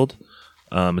S.H.I.E.L.D.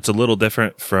 It's a little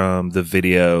different from the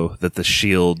video that the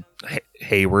S.H.I.E.L.D.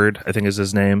 Hayward, I think is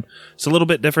his name. It's a little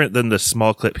bit different than the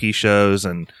small clip he shows,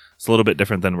 and it's a little bit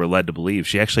different than we're led to believe.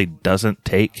 She actually doesn't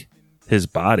take his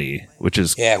body, which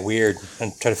is... Yeah, weird.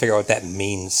 I'm trying to figure out what that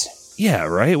means. Yeah,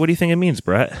 right? What do you think it means,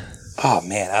 Brett? Oh,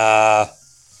 man.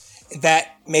 That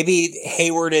maybe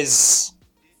Hayward is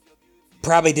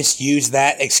probably just used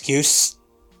that excuse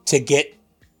to get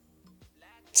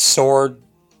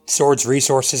Sword's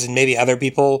resources and maybe other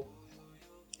people.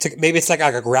 Maybe it's like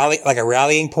a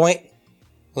rallying point,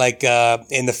 like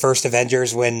in the first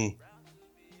Avengers when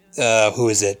who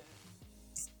is it?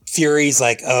 Fury's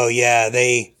like, oh yeah,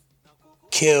 they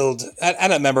killed. I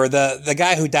don't remember the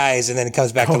guy who dies and then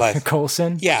comes back to life.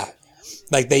 Coulson? Yeah,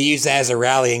 like they use that as a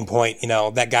rallying point.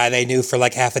 That guy they knew for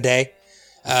like half a day.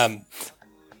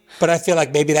 But I feel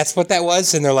like maybe that's what that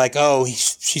was, and they're like, "Oh,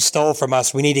 she stole from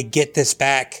us. We need to get this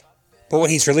back." But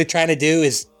what he's really trying to do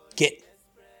is get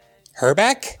her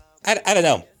back. I don't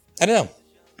know.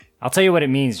 I'll tell you what it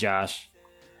means, Josh.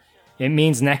 It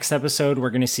means next episode we're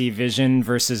going to see Vision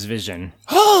versus Vision.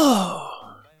 So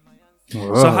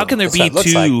how can there That's be what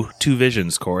it looks two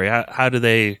visions, Corey? How do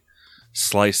they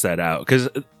slice that out? Because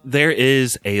there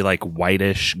is a like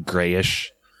whitish,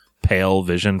 grayish, pale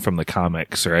Vision from the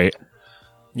comics, right?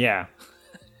 Yeah.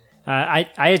 I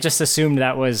had just assumed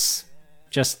that was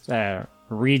just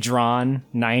redrawn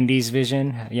 90s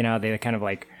Vision. They kind of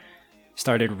like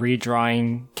started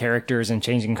redrawing characters and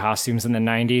changing costumes in the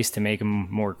 90s to make them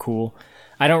more cool.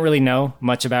 I don't really know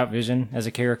much about Vision as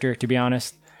a character, to be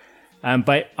honest.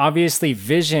 But obviously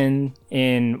Vision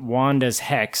in Wanda's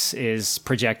Hex is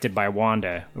projected by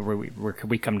Wanda, where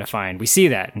we come to find. We see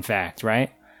that, in fact,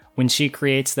 right? When she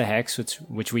creates the Hex,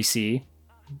 which we see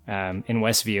in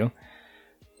Westview,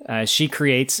 she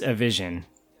creates a Vision,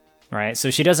 right?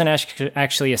 So she doesn't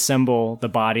actually assemble the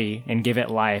body and give it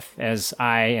life, as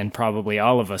I and probably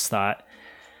all of us thought.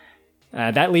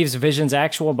 That leaves Vision's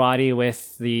actual body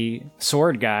with the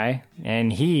sword guy,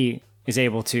 and he is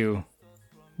able to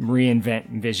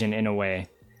reinvent Vision in a way.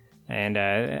 And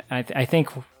I think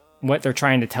what they're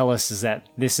trying to tell us is that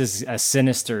this is a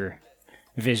sinister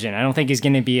Vision. I don't think he's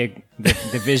going to be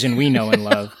the Vision we know and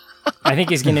love. I think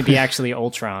he's going to be actually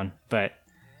Ultron, but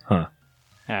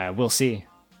we'll see.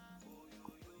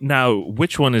 Now,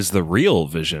 which one is the real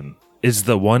Vision? Is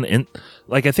the one in...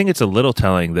 Like, I think it's a little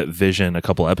telling that Vision, a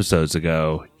couple episodes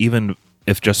ago, even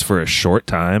if just for a short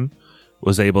time,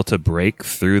 was able to break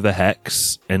through the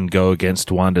Hex and go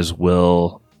against Wanda's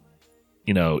will,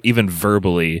 even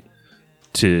verbally,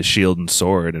 to shield and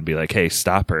sword and be like, hey,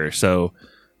 stop her. So,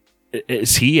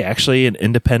 is he actually an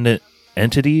independent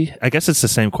entity? I guess it's the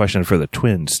same question for the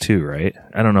twins, too, right?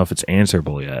 I don't know if it's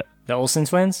answerable yet. The Olsen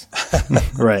twins?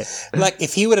 Right. Like,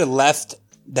 if he would have left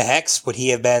the Hex, would he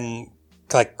have been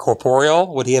like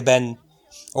corporeal? Would he have been,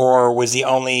 or was he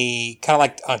only kind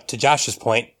of like to Josh's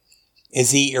point?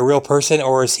 Is he a real person,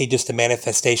 or is he just a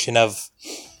manifestation of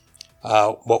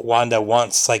what Wanda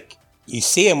wants? Like, you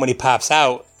see him when he pops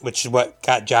out, which is what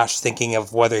got Josh thinking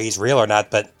of whether he's real or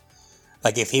not. But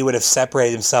like, if he would have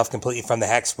separated himself completely from the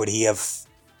Hex, would he have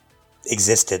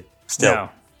existed still? No.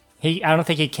 I don't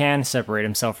think he can separate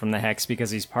himself from the Hex because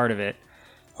he's part of it.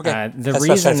 Okay. The That's what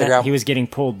I was trying reason to figure that out. he was getting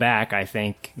pulled back, I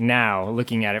think, now,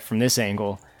 looking at it from this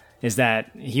angle, is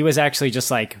that he was actually just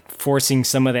like forcing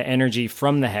some of the energy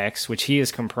from the Hex, which he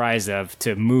is comprised of,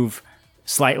 to move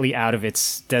slightly out of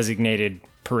its designated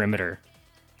perimeter.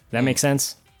 That make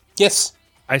sense? Yes.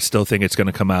 I still think it's going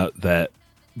to come out that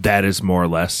is more or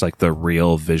less like the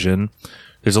real Vision.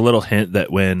 There's a little hint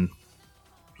that when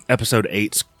episode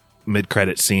 8's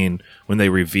mid-credit scene, when they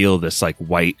reveal this like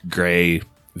white-gray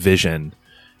Vision,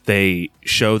 they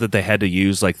show that they had to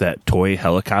use like that toy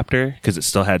helicopter because it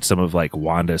still had some of like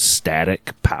Wanda's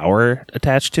static power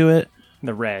attached to it.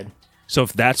 The red. So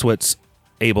if that's what's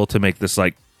able to make this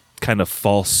like kind of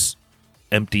false,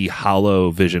 empty, hollow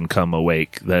Vision come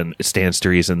awake, then it stands to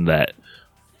reason that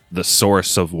the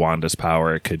source of Wanda's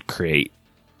power could create.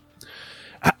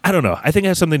 I don't know. I think it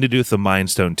has something to do with the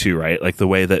Mind Stone too, right? Like the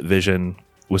way that Vision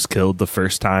was killed the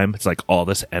first time. It's like all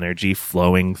this energy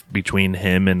flowing between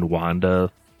him and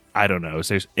Wanda. I don't know. Is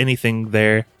there anything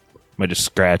there? Am I just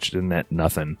scratched in that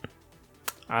nothing?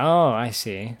 Oh, I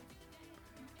see.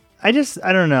 I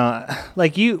don't know.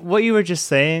 Like what you were just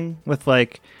saying with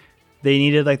like, they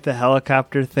needed like the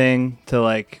helicopter thing to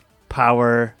like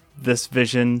power this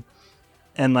Vision.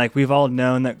 And like, we've all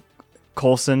known that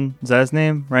Coulson, is that his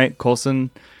name? Right?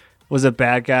 Coulson was a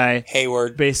bad guy.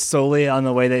 Hayward. Based solely on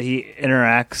the way that he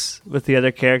interacts with the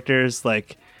other characters.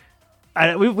 Like,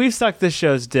 we've sucked this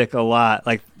show's dick a lot.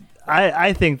 Like,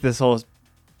 I think this whole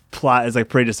plot is like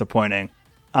pretty disappointing,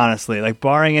 honestly. Like,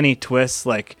 barring any twists,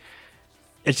 like,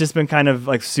 it's just been kind of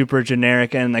like super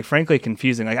generic and like frankly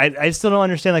confusing. Like, I still don't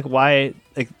understand like why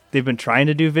like they've been trying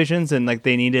to do visions and like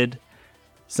they needed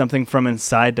something from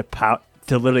inside to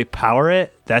literally power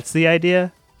it. That's the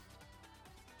idea.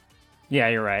 Yeah,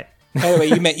 you're right. By the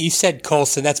way, you said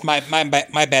Coulson. That's my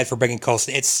bad for bringing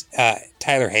Coulson. It's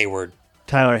Tyler Hayward.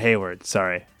 Tyler Hayward.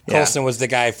 Sorry. Coulson was the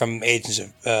guy from Agents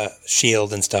of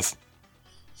S.H.I.E.L.D. and stuff.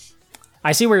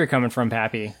 I see where you're coming from,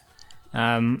 Pappy.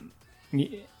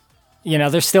 You know,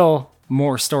 there's still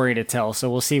more story to tell, so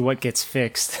we'll see what gets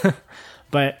fixed.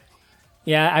 But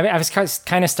yeah, I was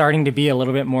kind of starting to be a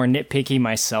little bit more nitpicky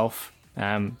myself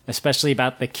especially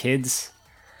about the kids.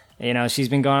 You know, she's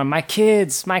been going, my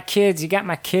kids, you got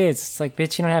my kids. It's like,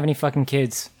 bitch, you don't have any fucking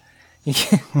kids.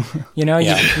 You know,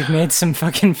 you've made some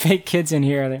fucking fake kids in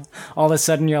here. All of a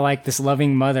sudden, you're like this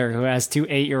loving mother who has 2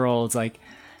 8-year-olds. Like,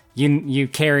 you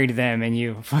carried them and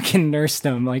you fucking nursed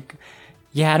them. Like,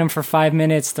 you had them for 5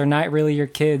 minutes. They're not really your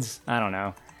kids. I don't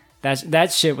know.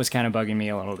 That shit was kind of bugging me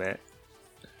a little bit.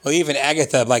 Well, even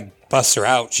Agatha, like, busts her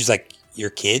out. She's like,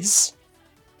 your kids?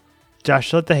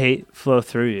 Josh, let the hate flow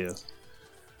through you.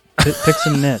 Pick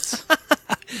some nits.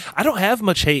 I don't have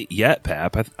much hate yet,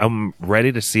 Pap. I'm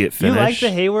ready to see it finish. You like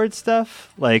the Hayward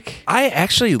stuff? Like, I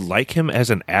actually like him as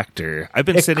an actor. I've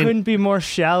been it sitting. couldn't be more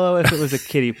shallow if it was a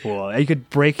kiddie pool. You could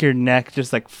break your neck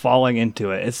just like falling into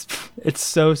it. It's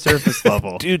so surface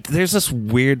level. Dude, there's this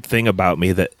weird thing about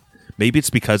me that maybe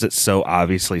it's because it's so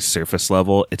obviously surface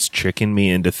level, it's tricking me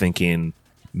into thinking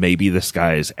maybe this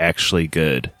guy is actually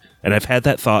good. And I've had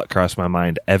that thought cross my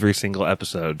mind every single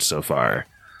episode so far.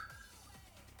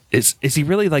 Is he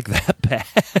really like that bad?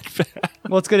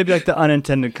 Well, it's going to be like the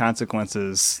unintended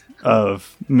consequences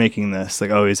of making this. Like,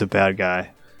 oh, he's a bad guy.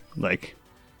 Like,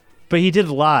 but he did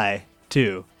lie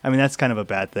too. I mean, that's kind of a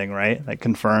bad thing, right? Like,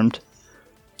 confirmed.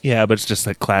 Yeah, but it's just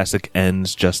like classic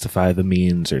ends justify the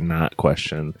means or not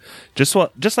question. Just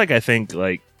like I think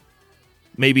like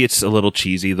maybe it's a little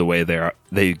cheesy the way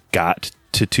they got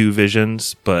to 2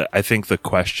 visions, but I think the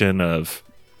question of,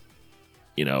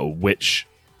 you know, which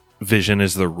Vision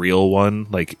is the real one,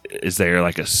 like, is there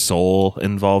like a soul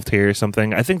involved here or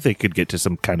something? I think they could get to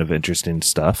some kind of interesting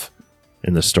stuff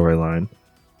in the storyline.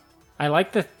 I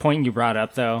like the point you brought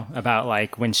up though about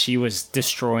like when she was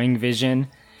destroying Vision,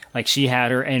 like she had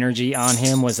her energy on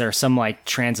him. Was there some like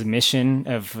transmission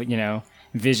of, you know,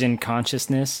 Vision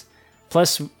consciousness?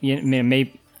 Plus,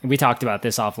 maybe we talked about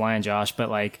this offline, Josh,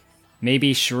 but like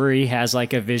maybe Shuri has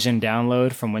like a Vision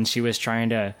download from when she was trying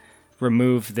to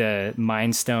remove the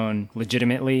Mind Stone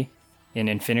legitimately in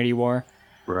Infinity War.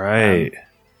 Right.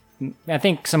 I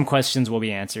think some questions will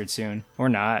be answered soon. Or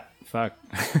not. Fuck.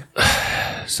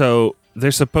 So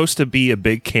there's supposed to be a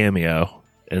big cameo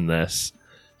in this,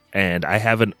 and I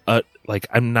haven't like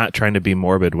I'm not trying to be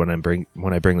morbid when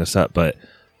I bring this up, but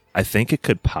I think it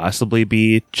could possibly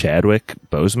be Chadwick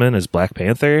Boseman as Black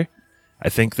Panther. I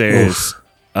think there's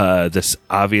this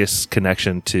obvious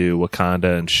connection to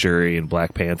Wakanda and Shuri and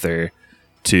Black Panther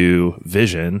to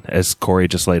Vision, as Corey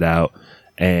just laid out,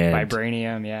 and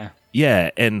Vibranium,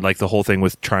 and like the whole thing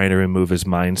with trying to remove his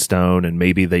Mind Stone, and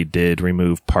maybe they did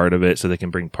remove part of it so they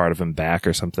can bring part of him back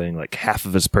or something, like half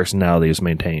of his personality is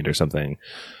maintained or something.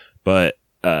 But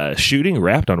shooting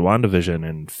wrapped on WandaVision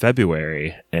in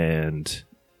February, and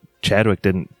Chadwick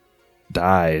didn't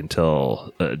die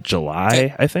until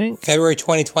July, I think. February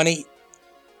 2020.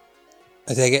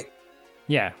 I take it.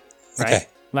 Yeah. Right. Okay.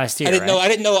 Last year. I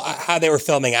didn't know how they were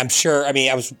filming. I'm sure. I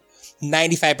mean, I was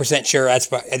 95% sure. I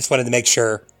just wanted to make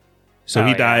sure. So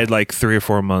he died like 3 or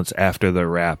 4 months after the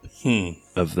wrap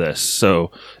of this.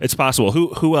 So it's possible.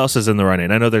 Who else is in the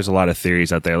running? I know there's a lot of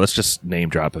theories out there. Let's just name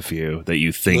drop a few that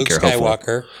you think Luke are hopeful.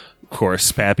 Skywalker. Of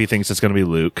course, Pappy thinks it's going to be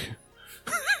Luke.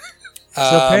 So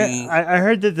I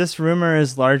heard that this rumor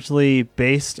is largely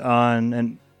based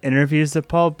on interviews that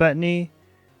Paul Bettany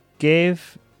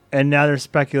gave, and now there's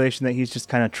speculation that he's just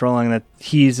kind of trolling that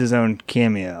he's his own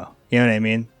cameo. You know what I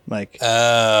mean? Like,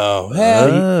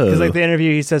 because like the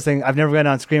interview, he says things, I've never been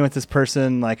on screen with this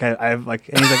person. Like I've like,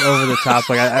 and he's like over the top.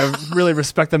 Like I really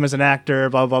respect them as an actor.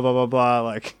 Blah blah blah blah blah.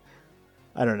 Like,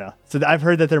 I don't know. So I've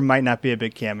heard that there might not be a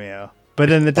big cameo, but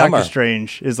then the Doctor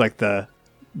Strange is like the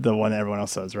one that everyone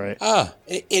else says, right?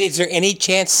 Is there any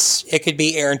chance it could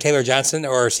be Aaron Taylor Johnson,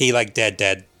 or is he like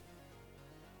dead?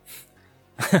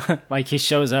 Like he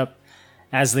shows up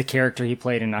as the character he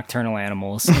played in Nocturnal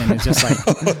Animals, and it just like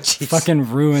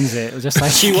fucking ruins it. Just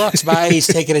like she walks by, he's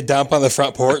taking a dump on the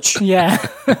front porch. Yeah.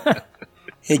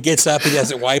 He gets up, he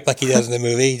doesn't wipe like he does in the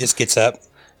movie. He just gets up.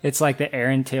 It's like the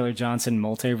Aaron Taylor Johnson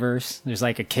multiverse. There's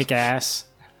like a kick-ass.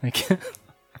 Like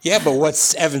yeah, but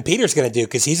what's Evan Peters going to do?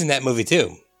 Because he's in that movie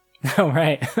too. Oh,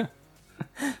 right.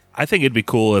 I think it'd be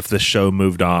cool if the show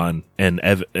moved on and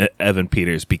Evan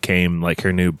Peters became like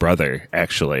her new brother,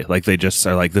 actually. Like they just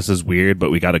are like, this is weird,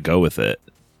 but we got to go with it.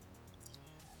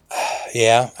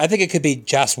 Yeah, I think it could be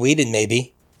Joss Whedon,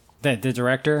 maybe. The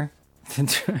director?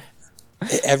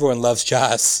 Everyone loves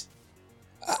Joss.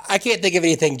 I can't think of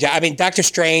anything. I mean, Doctor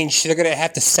Strange, they're going to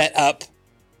have to set up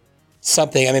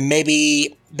something. I mean,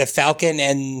 maybe the Falcon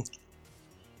and...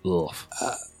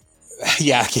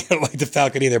 yeah, I don't like the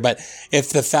Falcon either, but if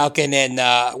the Falcon and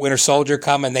Winter Soldier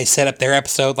come and they set up their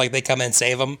episode, like they come in and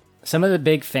save them. Some of the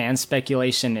big fan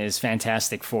speculation is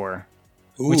Fantastic Four,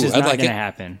 which is not going to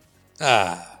happen.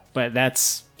 But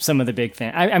that's some of the big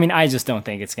thing. I mean, I just don't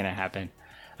think it's going to happen.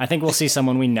 I think we'll see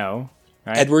someone we know.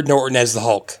 Right? Edward Norton as the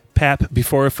Hulk. Pap,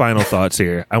 before final thoughts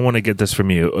here, I want to get this from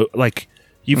you. Like,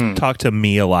 you've talked to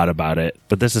me a lot about it,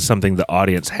 but this is something the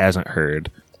audience hasn't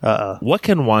heard. What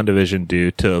can WandaVision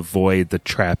do to avoid the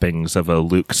trappings of a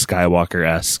Luke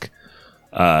Skywalker-esque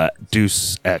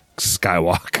Deus Ex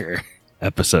Skywalker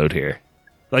episode here?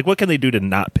 Like, what can they do to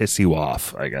not piss you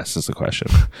off, I guess, is the question.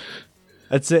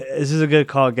 This is a good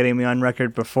call getting me on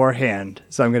record beforehand,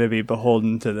 so I'm going to be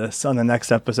beholden to this on the next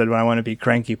episode when I want to be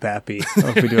cranky pappy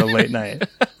if we do a late night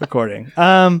recording.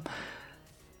 I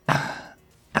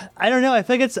don't know. I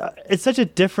think it's such a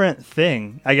different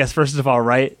thing, I guess, first of all,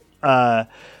 right?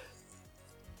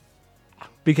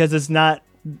 Because it's not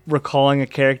recalling a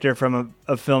character from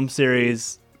a film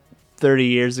series 30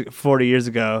 years, 40 years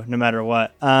ago, no matter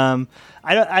what. I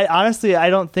honestly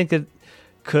don't think it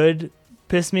could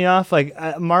piss me off. Like,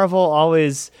 Marvel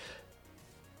always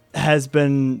has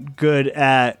been good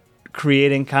at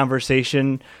creating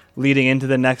conversation leading into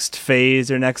the next phase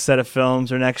or next set of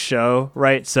films or next show,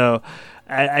 right? So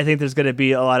I think there's going to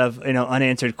be a lot of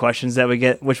unanswered questions that we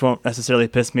get, which won't necessarily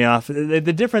piss me off. The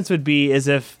difference would be is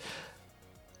if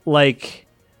like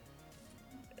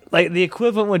the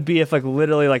equivalent would be if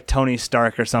literally Tony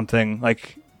Stark or something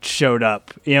showed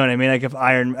up, you know what I mean? Like if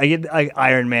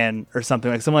Iron Man or something,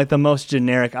 like some the most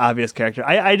generic, obvious character.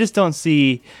 I just don't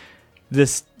see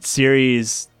this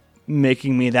series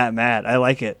making me that mad. I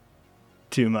like it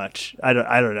too much. I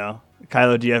don't know.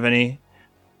 Kylo, do you have any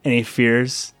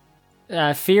fears?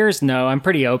 Fears? No, I'm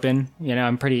pretty open.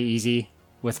 I'm pretty easy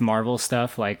with Marvel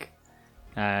stuff.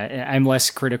 I'm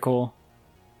less critical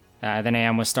than I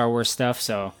am with Star Wars stuff.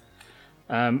 So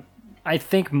I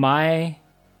think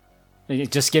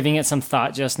just giving it some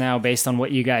thought just now based on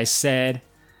what you guys said,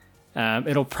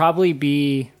 it'll probably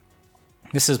be,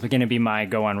 this is going to be my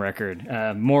go on record,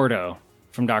 Mordo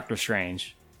from Doctor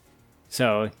Strange.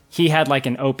 So he had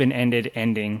an open-ended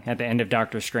ending at the end of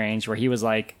Doctor Strange where he was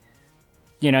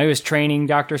he was training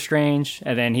Doctor Strange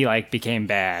and then he became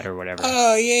bad or whatever.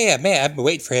 Oh yeah, man, I've been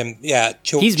waiting for him. Yeah,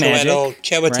 he's magic,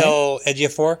 Chiwetel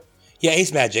Ejiofor. Yeah,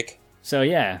 he's magic. So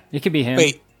yeah, it could be him.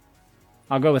 Wait,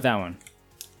 I'll go with that one.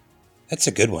 That's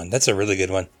a good one. That's a really good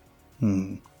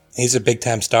one. He's a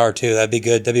big-time star, too. That'd be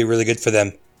good. That'd be really good for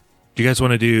them. Do you guys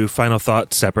want to do final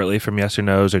thoughts separately from yes or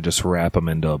no's or just wrap them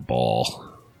into a ball?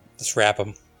 Let's wrap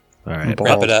them. All right.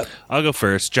 Wrap it up. I'll go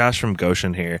first. Josh from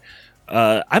Goshen here.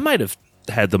 I might have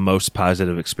had the most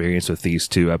positive experience with these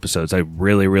two episodes. I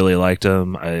really, really liked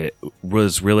them. I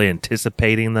was really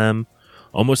anticipating them,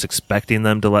 almost expecting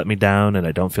them to let me down, and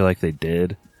I don't feel like they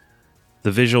did.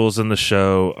 The visuals in the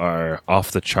show are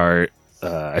off the chart.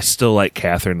 I still like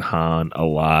Catherine Hahn a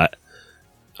lot.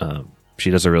 She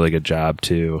does a really good job,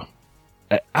 too.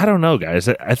 I don't know, guys.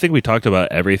 I think we talked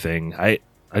about everything. I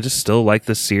just still like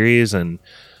this series, and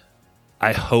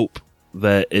I hope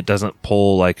that it doesn't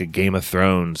pull a Game of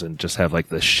Thrones and just have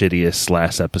the shittiest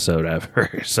last episode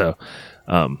ever. So,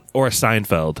 or a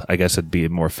Seinfeld, I guess it'd be a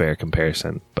more fair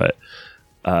comparison. But,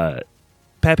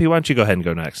 Pappy, why don't you go ahead and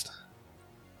go next?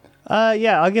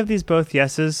 Yeah, I'll give these both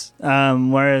yeses.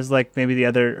 Whereas maybe the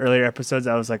other earlier episodes,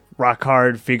 I was rock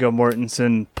hard, Viggo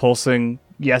Mortensen, pulsing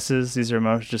yeses. These are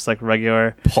most just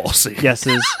regular pulsing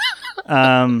yeses.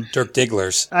 Dirk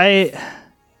Digglers. I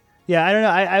don't know.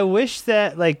 I wish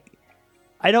that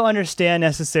I don't understand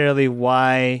necessarily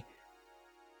why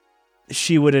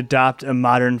she would adopt a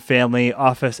Modern Family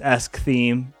Office-esque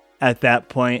theme at that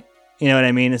point. You know what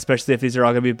I mean? Especially if these are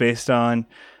all going to be based on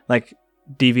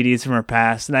DVDs from her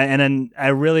past, and then I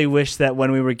really wish that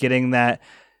when we were getting that,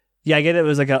 yeah, I get it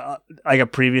was a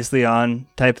previously on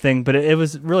type thing, but it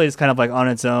was really just kind of on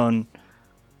its own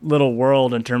little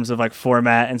world in terms of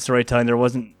format and storytelling. There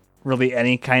wasn't really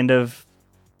any kind of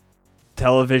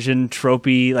television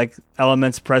tropey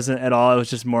elements present at all. It was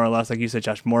just more or less, like you said,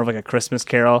 Josh, more of a Christmas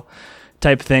Carol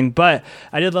type thing. But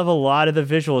I did love a lot of the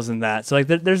visuals in that. So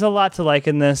there's a lot to like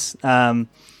in this.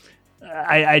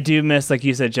 I do miss, like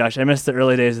you said, Josh, I miss the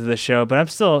early days of the show, but I'm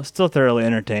still thoroughly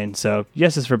entertained. So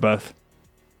yeses for both.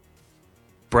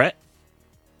 Brett?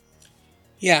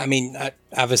 Yeah, I mean,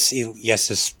 obviously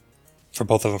yeses for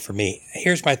both of them for me.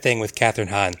 Here's my thing with Catherine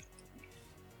Hahn.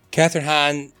 Catherine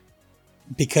Hahn,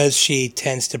 because she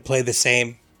tends to play the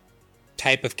same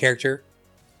type of character,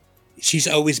 she's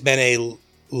always been a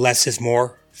less is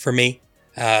more for me.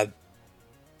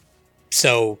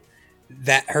 So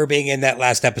that her being in that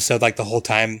last episode the whole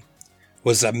time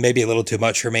was maybe a little too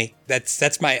much for me.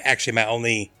 That's my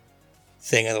only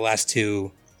thing in the last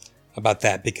two about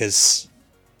that, because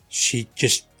she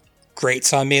just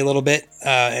grates on me a little bit,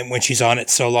 and when she's on it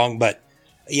so long. But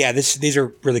Yeah, these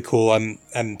are really cool.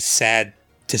 I'm sad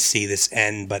to see this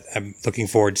end, but I'm looking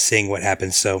forward to seeing what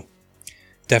happens. So,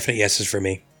 definite yeses for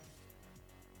me.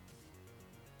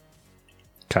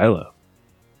 Kylo.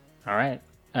 All right.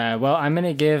 Well, I'm going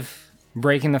to give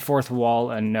Breaking the Fourth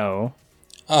Wall a no.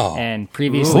 Oh. And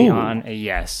Previously Ooh. On a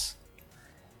yes.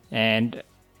 And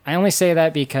I only say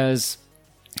that because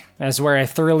that's where I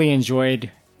thoroughly enjoyed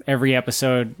every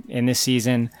episode in this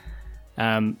season.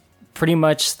 Pretty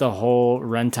much the whole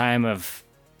runtime of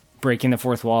Breaking the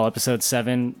Fourth Wall, episode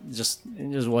 7, just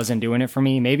wasn't doing it for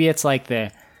me. Maybe it's like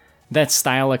that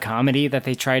style of comedy that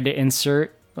they tried to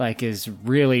insert, like, is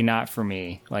really not for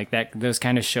me. Like those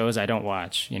kind of shows I don't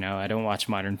watch. You know, I don't watch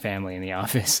Modern Family and The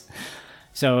Office.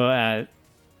 So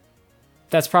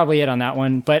that's probably it on that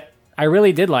one. But I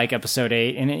really did like episode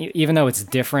 8, and even though it's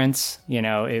different, you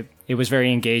know, it was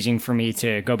very engaging for me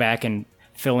to go back and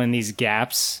fill in these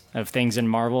gaps of things in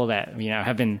Marvel that, you know,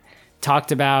 have been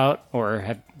talked about or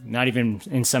have not even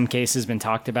in some cases been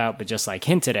talked about, but just like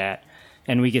hinted at,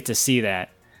 and we get to see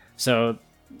that. So,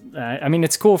 I mean,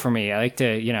 it's cool for me. I like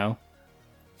to, you know,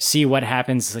 see what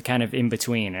happens kind of in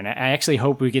between. And I actually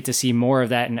hope we get to see more of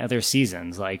that in other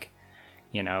seasons. Like,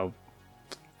 you know,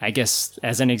 I guess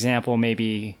as an example,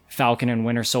 maybe Falcon and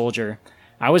Winter Soldier.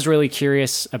 I was really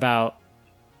curious about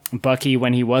Bucky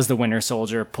when he was the Winter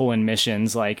Soldier pulling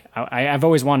missions. Like, I've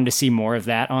always wanted to see more of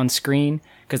that on screen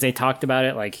because they talked about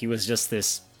it like he was just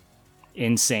this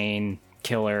insane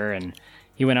killer and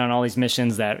he went on all these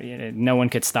missions that, you know, no one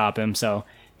could stop him. So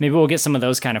maybe we'll get some of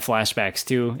those kind of flashbacks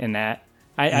too in that.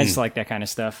 I just like that kind of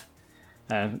stuff.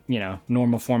 You know,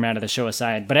 normal format of the show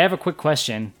aside. But I have a quick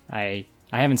question. I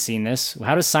haven't seen this.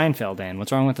 How does Seinfeld end?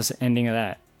 What's wrong with the ending of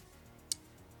that?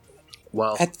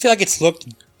 Well, I feel like it's looked.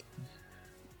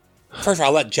 First of all,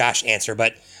 I'll let Josh answer,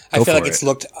 but I feel like it's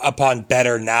looked upon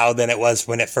better now than it was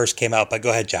when it first came out. But go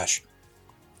ahead, Josh.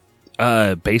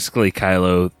 Basically,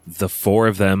 Kylo, the 4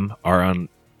 of them are on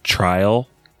trial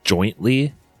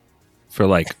jointly for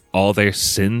like all their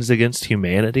sins against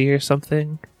humanity or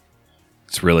something.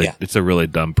 It's a really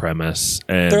dumb premise,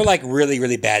 and They're like really,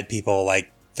 really bad people,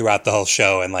 like throughout the whole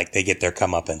show, and like they get their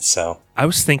comeuppance. So I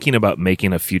was thinking about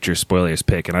making a future spoilers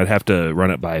pick, and I'd have to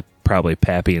run it by probably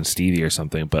Pappy and Stevie or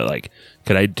something. But like,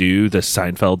 could I do the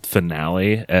Seinfeld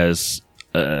finale as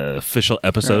an official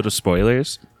episode of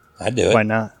spoilers? I'd do it. Why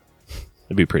not?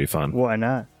 It'd be pretty fun. Why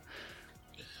not?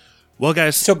 Well,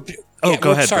 guys. So,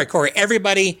 go ahead. Sorry, Corey.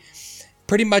 Everybody,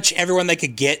 pretty much everyone they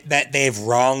could get that they've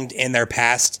wronged in their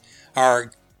past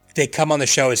they come on the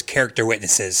show as character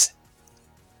witnesses.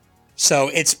 So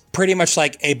it's pretty much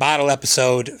like a bottle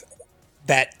episode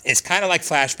that is kind of like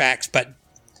flashbacks,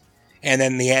 and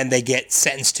then in the end they get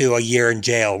sentenced to a year in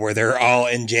jail where they're all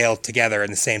in jail together in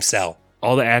the same cell.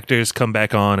 All the actors come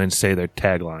back on and say their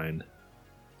tagline.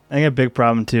 I think a big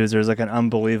problem too is there's like an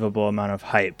unbelievable amount of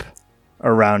hype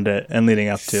around it and leading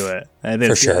up to it. I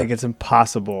think, For sure. I think it's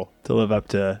impossible to live up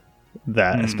to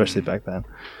that, especially back then.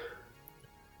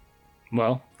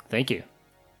 Well, thank you.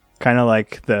 Kind of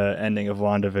like the ending of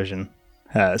WandaVision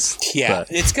has. Yeah,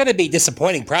 but- it's going to be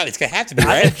disappointing. Probably it's going to have to be, If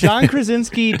right? John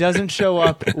Krasinski doesn't show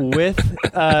up with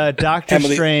Doctor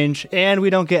Emily- Strange and we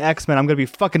don't get X-Men, I'm going to be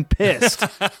fucking pissed. All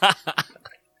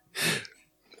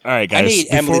right, guys. I need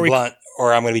Emily Blunt,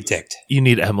 or I'm going to be ticked. You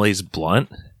need Emily's Blunt?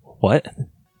 What?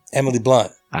 Emily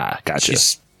Blunt. Ah, gotcha.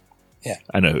 Yeah.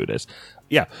 I know who it is.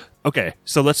 Yeah. Okay,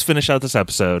 so let's finish out this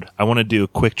episode. I want to do a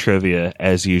quick trivia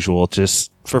as usual,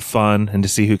 just for fun and to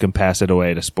see who can pass it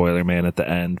away to Spoiler Man at the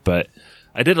end. But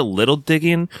I did a little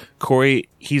digging. Corey,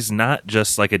 he's not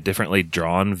just like a differently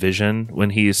drawn Vision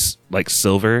when he's like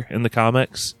Silver in the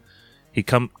comics. He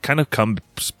kind of comes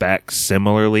back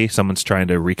similarly. Someone's trying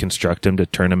to reconstruct him to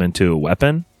turn him into a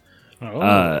weapon.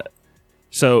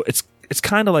 So it's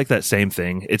kind of like that same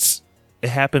thing. It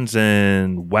happens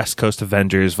in West Coast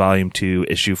Avengers Volume 2,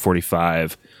 Issue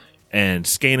 45, and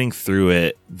scanning through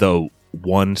it, the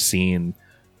one scene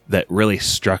that really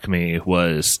struck me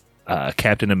was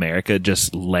Captain America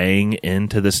just laying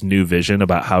into this new Vision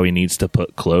about how he needs to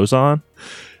put clothes on.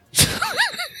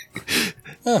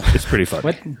 It's pretty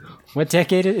funny. What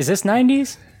decade is this?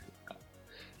 90s?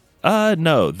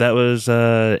 No, that was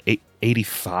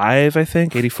 85, I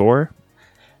think, 84.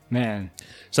 Man.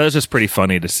 So that was just pretty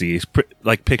funny to see,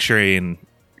 like picturing,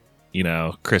 you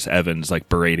know, Chris Evans like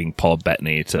berating Paul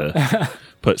Bettany to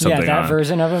put something that on.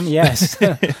 version of him, yes.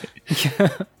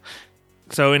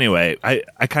 So anyway,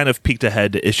 I kind of peeked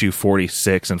ahead to issue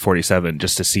 46 and 47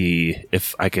 just to see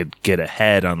if I could get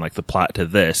ahead on like the plot to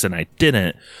this, and I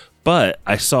didn't. But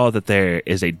I saw that there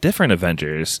is a different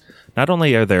Avengers. Not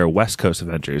only are there West Coast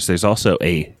Avengers, there's also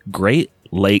a Great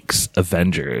Lakes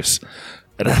Avengers.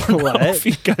 And I don't know What? if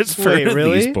you guys have Wait, heard of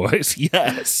really? these boys.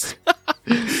 Yes.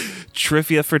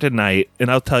 Trivia for tonight,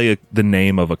 and I'll tell you the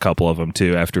name of a couple of them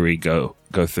too after we go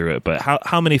through it. But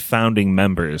how many founding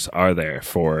members are there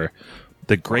for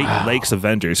the Great Lakes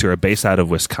Avengers, who are based out of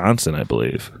Wisconsin, I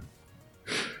believe?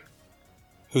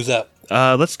 Who's up?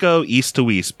 Let's go east to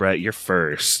west, Brett. You're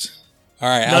first. All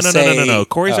right. No.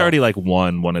 Corey's already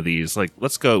won one of these.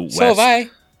 Let's go west. So have I.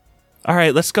 All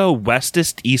right, let's go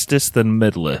westest, eastest, then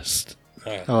middlest.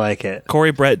 I like it.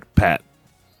 Corey, Brett, Pat.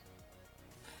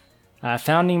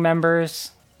 Founding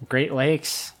members, Great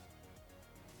Lakes.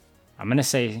 I'm going to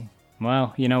say,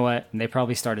 well, you know what? They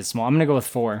probably started small. I'm going to go with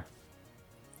 4.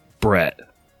 Brett.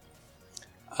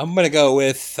 I'm going to go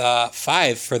with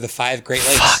 5 for the 5 Great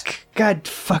Lakes. Fuck. God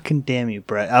fucking damn you,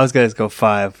 Brett. I was going to go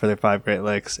 5 for the 5 Great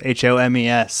Lakes.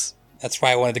 HOMES. That's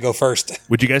why I wanted to go first.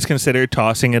 Would you guys consider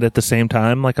tossing it at the same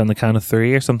time, like on the count of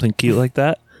 3 or something cute like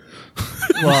that?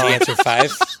 The answer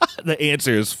 5. The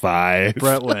answer is 5.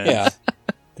 Brett wins. Yeah.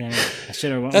 Damn it. I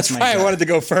should have went That's with my why I gut. wanted to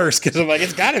go first, because I'm like,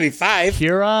 it's got to be 5.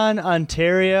 Huron,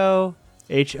 Ontario,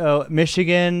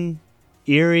 Michigan,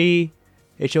 Erie,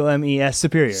 HOMES,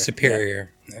 Superior.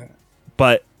 Superior. Yeah.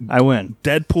 But I win.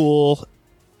 Deadpool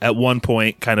at one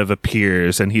point kind of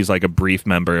appears, and he's like a brief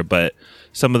member, but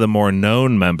some of the more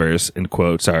known members, in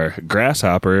quotes, are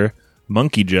Grasshopper,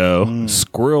 Monkey Joe,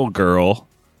 Squirrel Girl,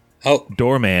 Oh,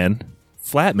 Doorman,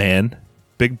 Flatman,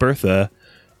 Big Bertha,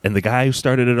 and the guy who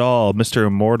started it all, Mr.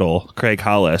 Immortal, Craig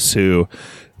Hollis, who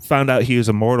found out he was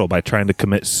immortal by trying to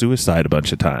commit suicide a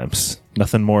bunch of times.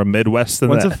 Nothing more Midwest than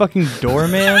One's that. a fucking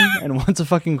doorman and one's a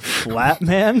fucking flat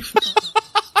man.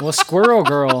 Well, Squirrel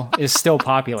Girl is still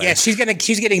popular. yeah, she's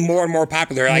getting more and more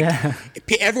popular. Like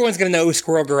everyone's gonna know who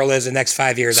Squirrel Girl is in the next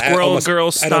 5 years. Squirrel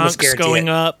Girl I'd almost stonks guarantee going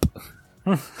it. up.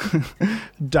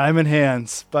 Diamond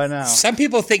hands by now. Some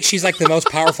people think she's like the most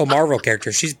powerful Marvel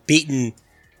character. She's beaten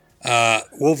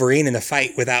Wolverine in the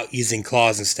fight without using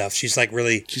claws and stuff. She's like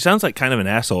really. She sounds like kind of an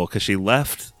asshole because she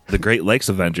left the Great Lakes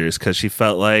Avengers because she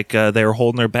felt like they were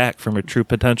holding her back from her true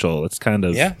potential. It's kind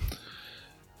of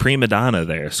prima donna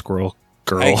there, Squirrel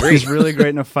Girl. I agree. She's really great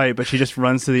in a fight, but she just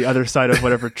runs to the other side of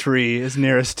whatever tree is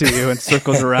nearest to you and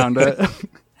circles around it.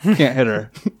 Can't hit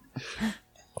her.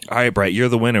 All right, Brett, you're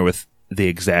the winner with the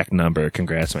exact number.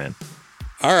 Congrats, man.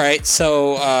 All right,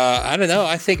 so I don't know.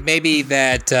 I think maybe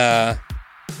that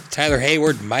Tyler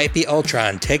Hayward might be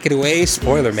Ultron. Take it away,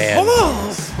 Spoiler Man.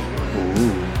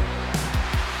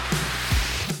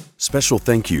 Special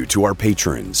thank you to our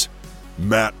patrons: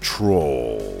 Matt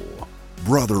Troll,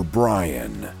 Brother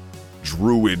Brian,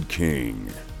 Druid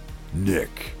King,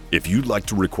 Nick. If you'd like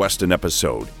to request an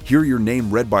episode, hear your name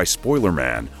read by Spoiler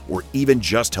Man, or even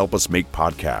just help us make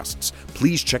podcasts,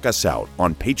 please check us out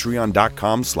on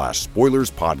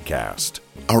patreon.com/spoilerspodcast.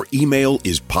 Our email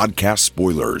is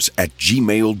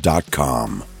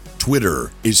podcastspoilers@gmail.com.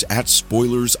 Twitter is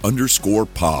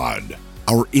 @spoilers_pod.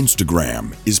 Our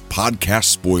Instagram is podcast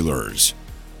spoilers.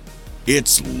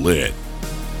 It's lit.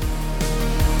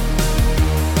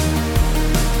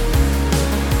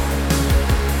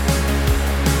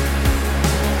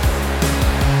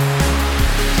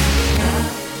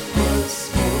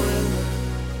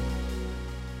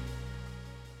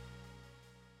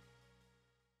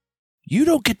 You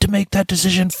don't get to make that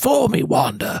decision for me,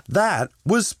 Wanda. That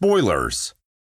was Spoilers.